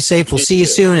and stay safe. We'll see you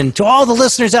soon. And to all the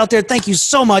listeners out there, thank you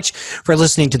so much for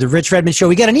listening to The Rich Redmond Show.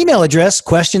 We got an email address,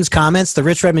 questions, comments,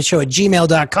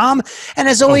 therichredmondshow@gmail.com. And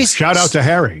as always, shout out to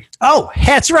Harry. Oh,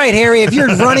 that's right, Harry. If you're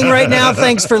running right now,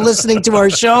 thanks for listening to our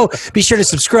show. Be sure to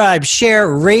subscribe, share,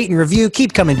 rate, and review.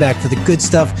 Keep coming back for the good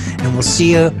stuff, and we'll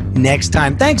see you next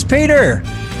time. Thanks, Peter.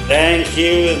 Thank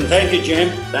you, and thank you,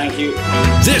 Jim. Thank you.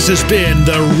 This has been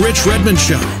The Rich Redmond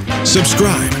Show.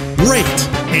 Subscribe, rate,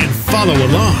 and follow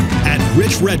along at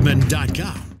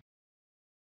richredmond.com.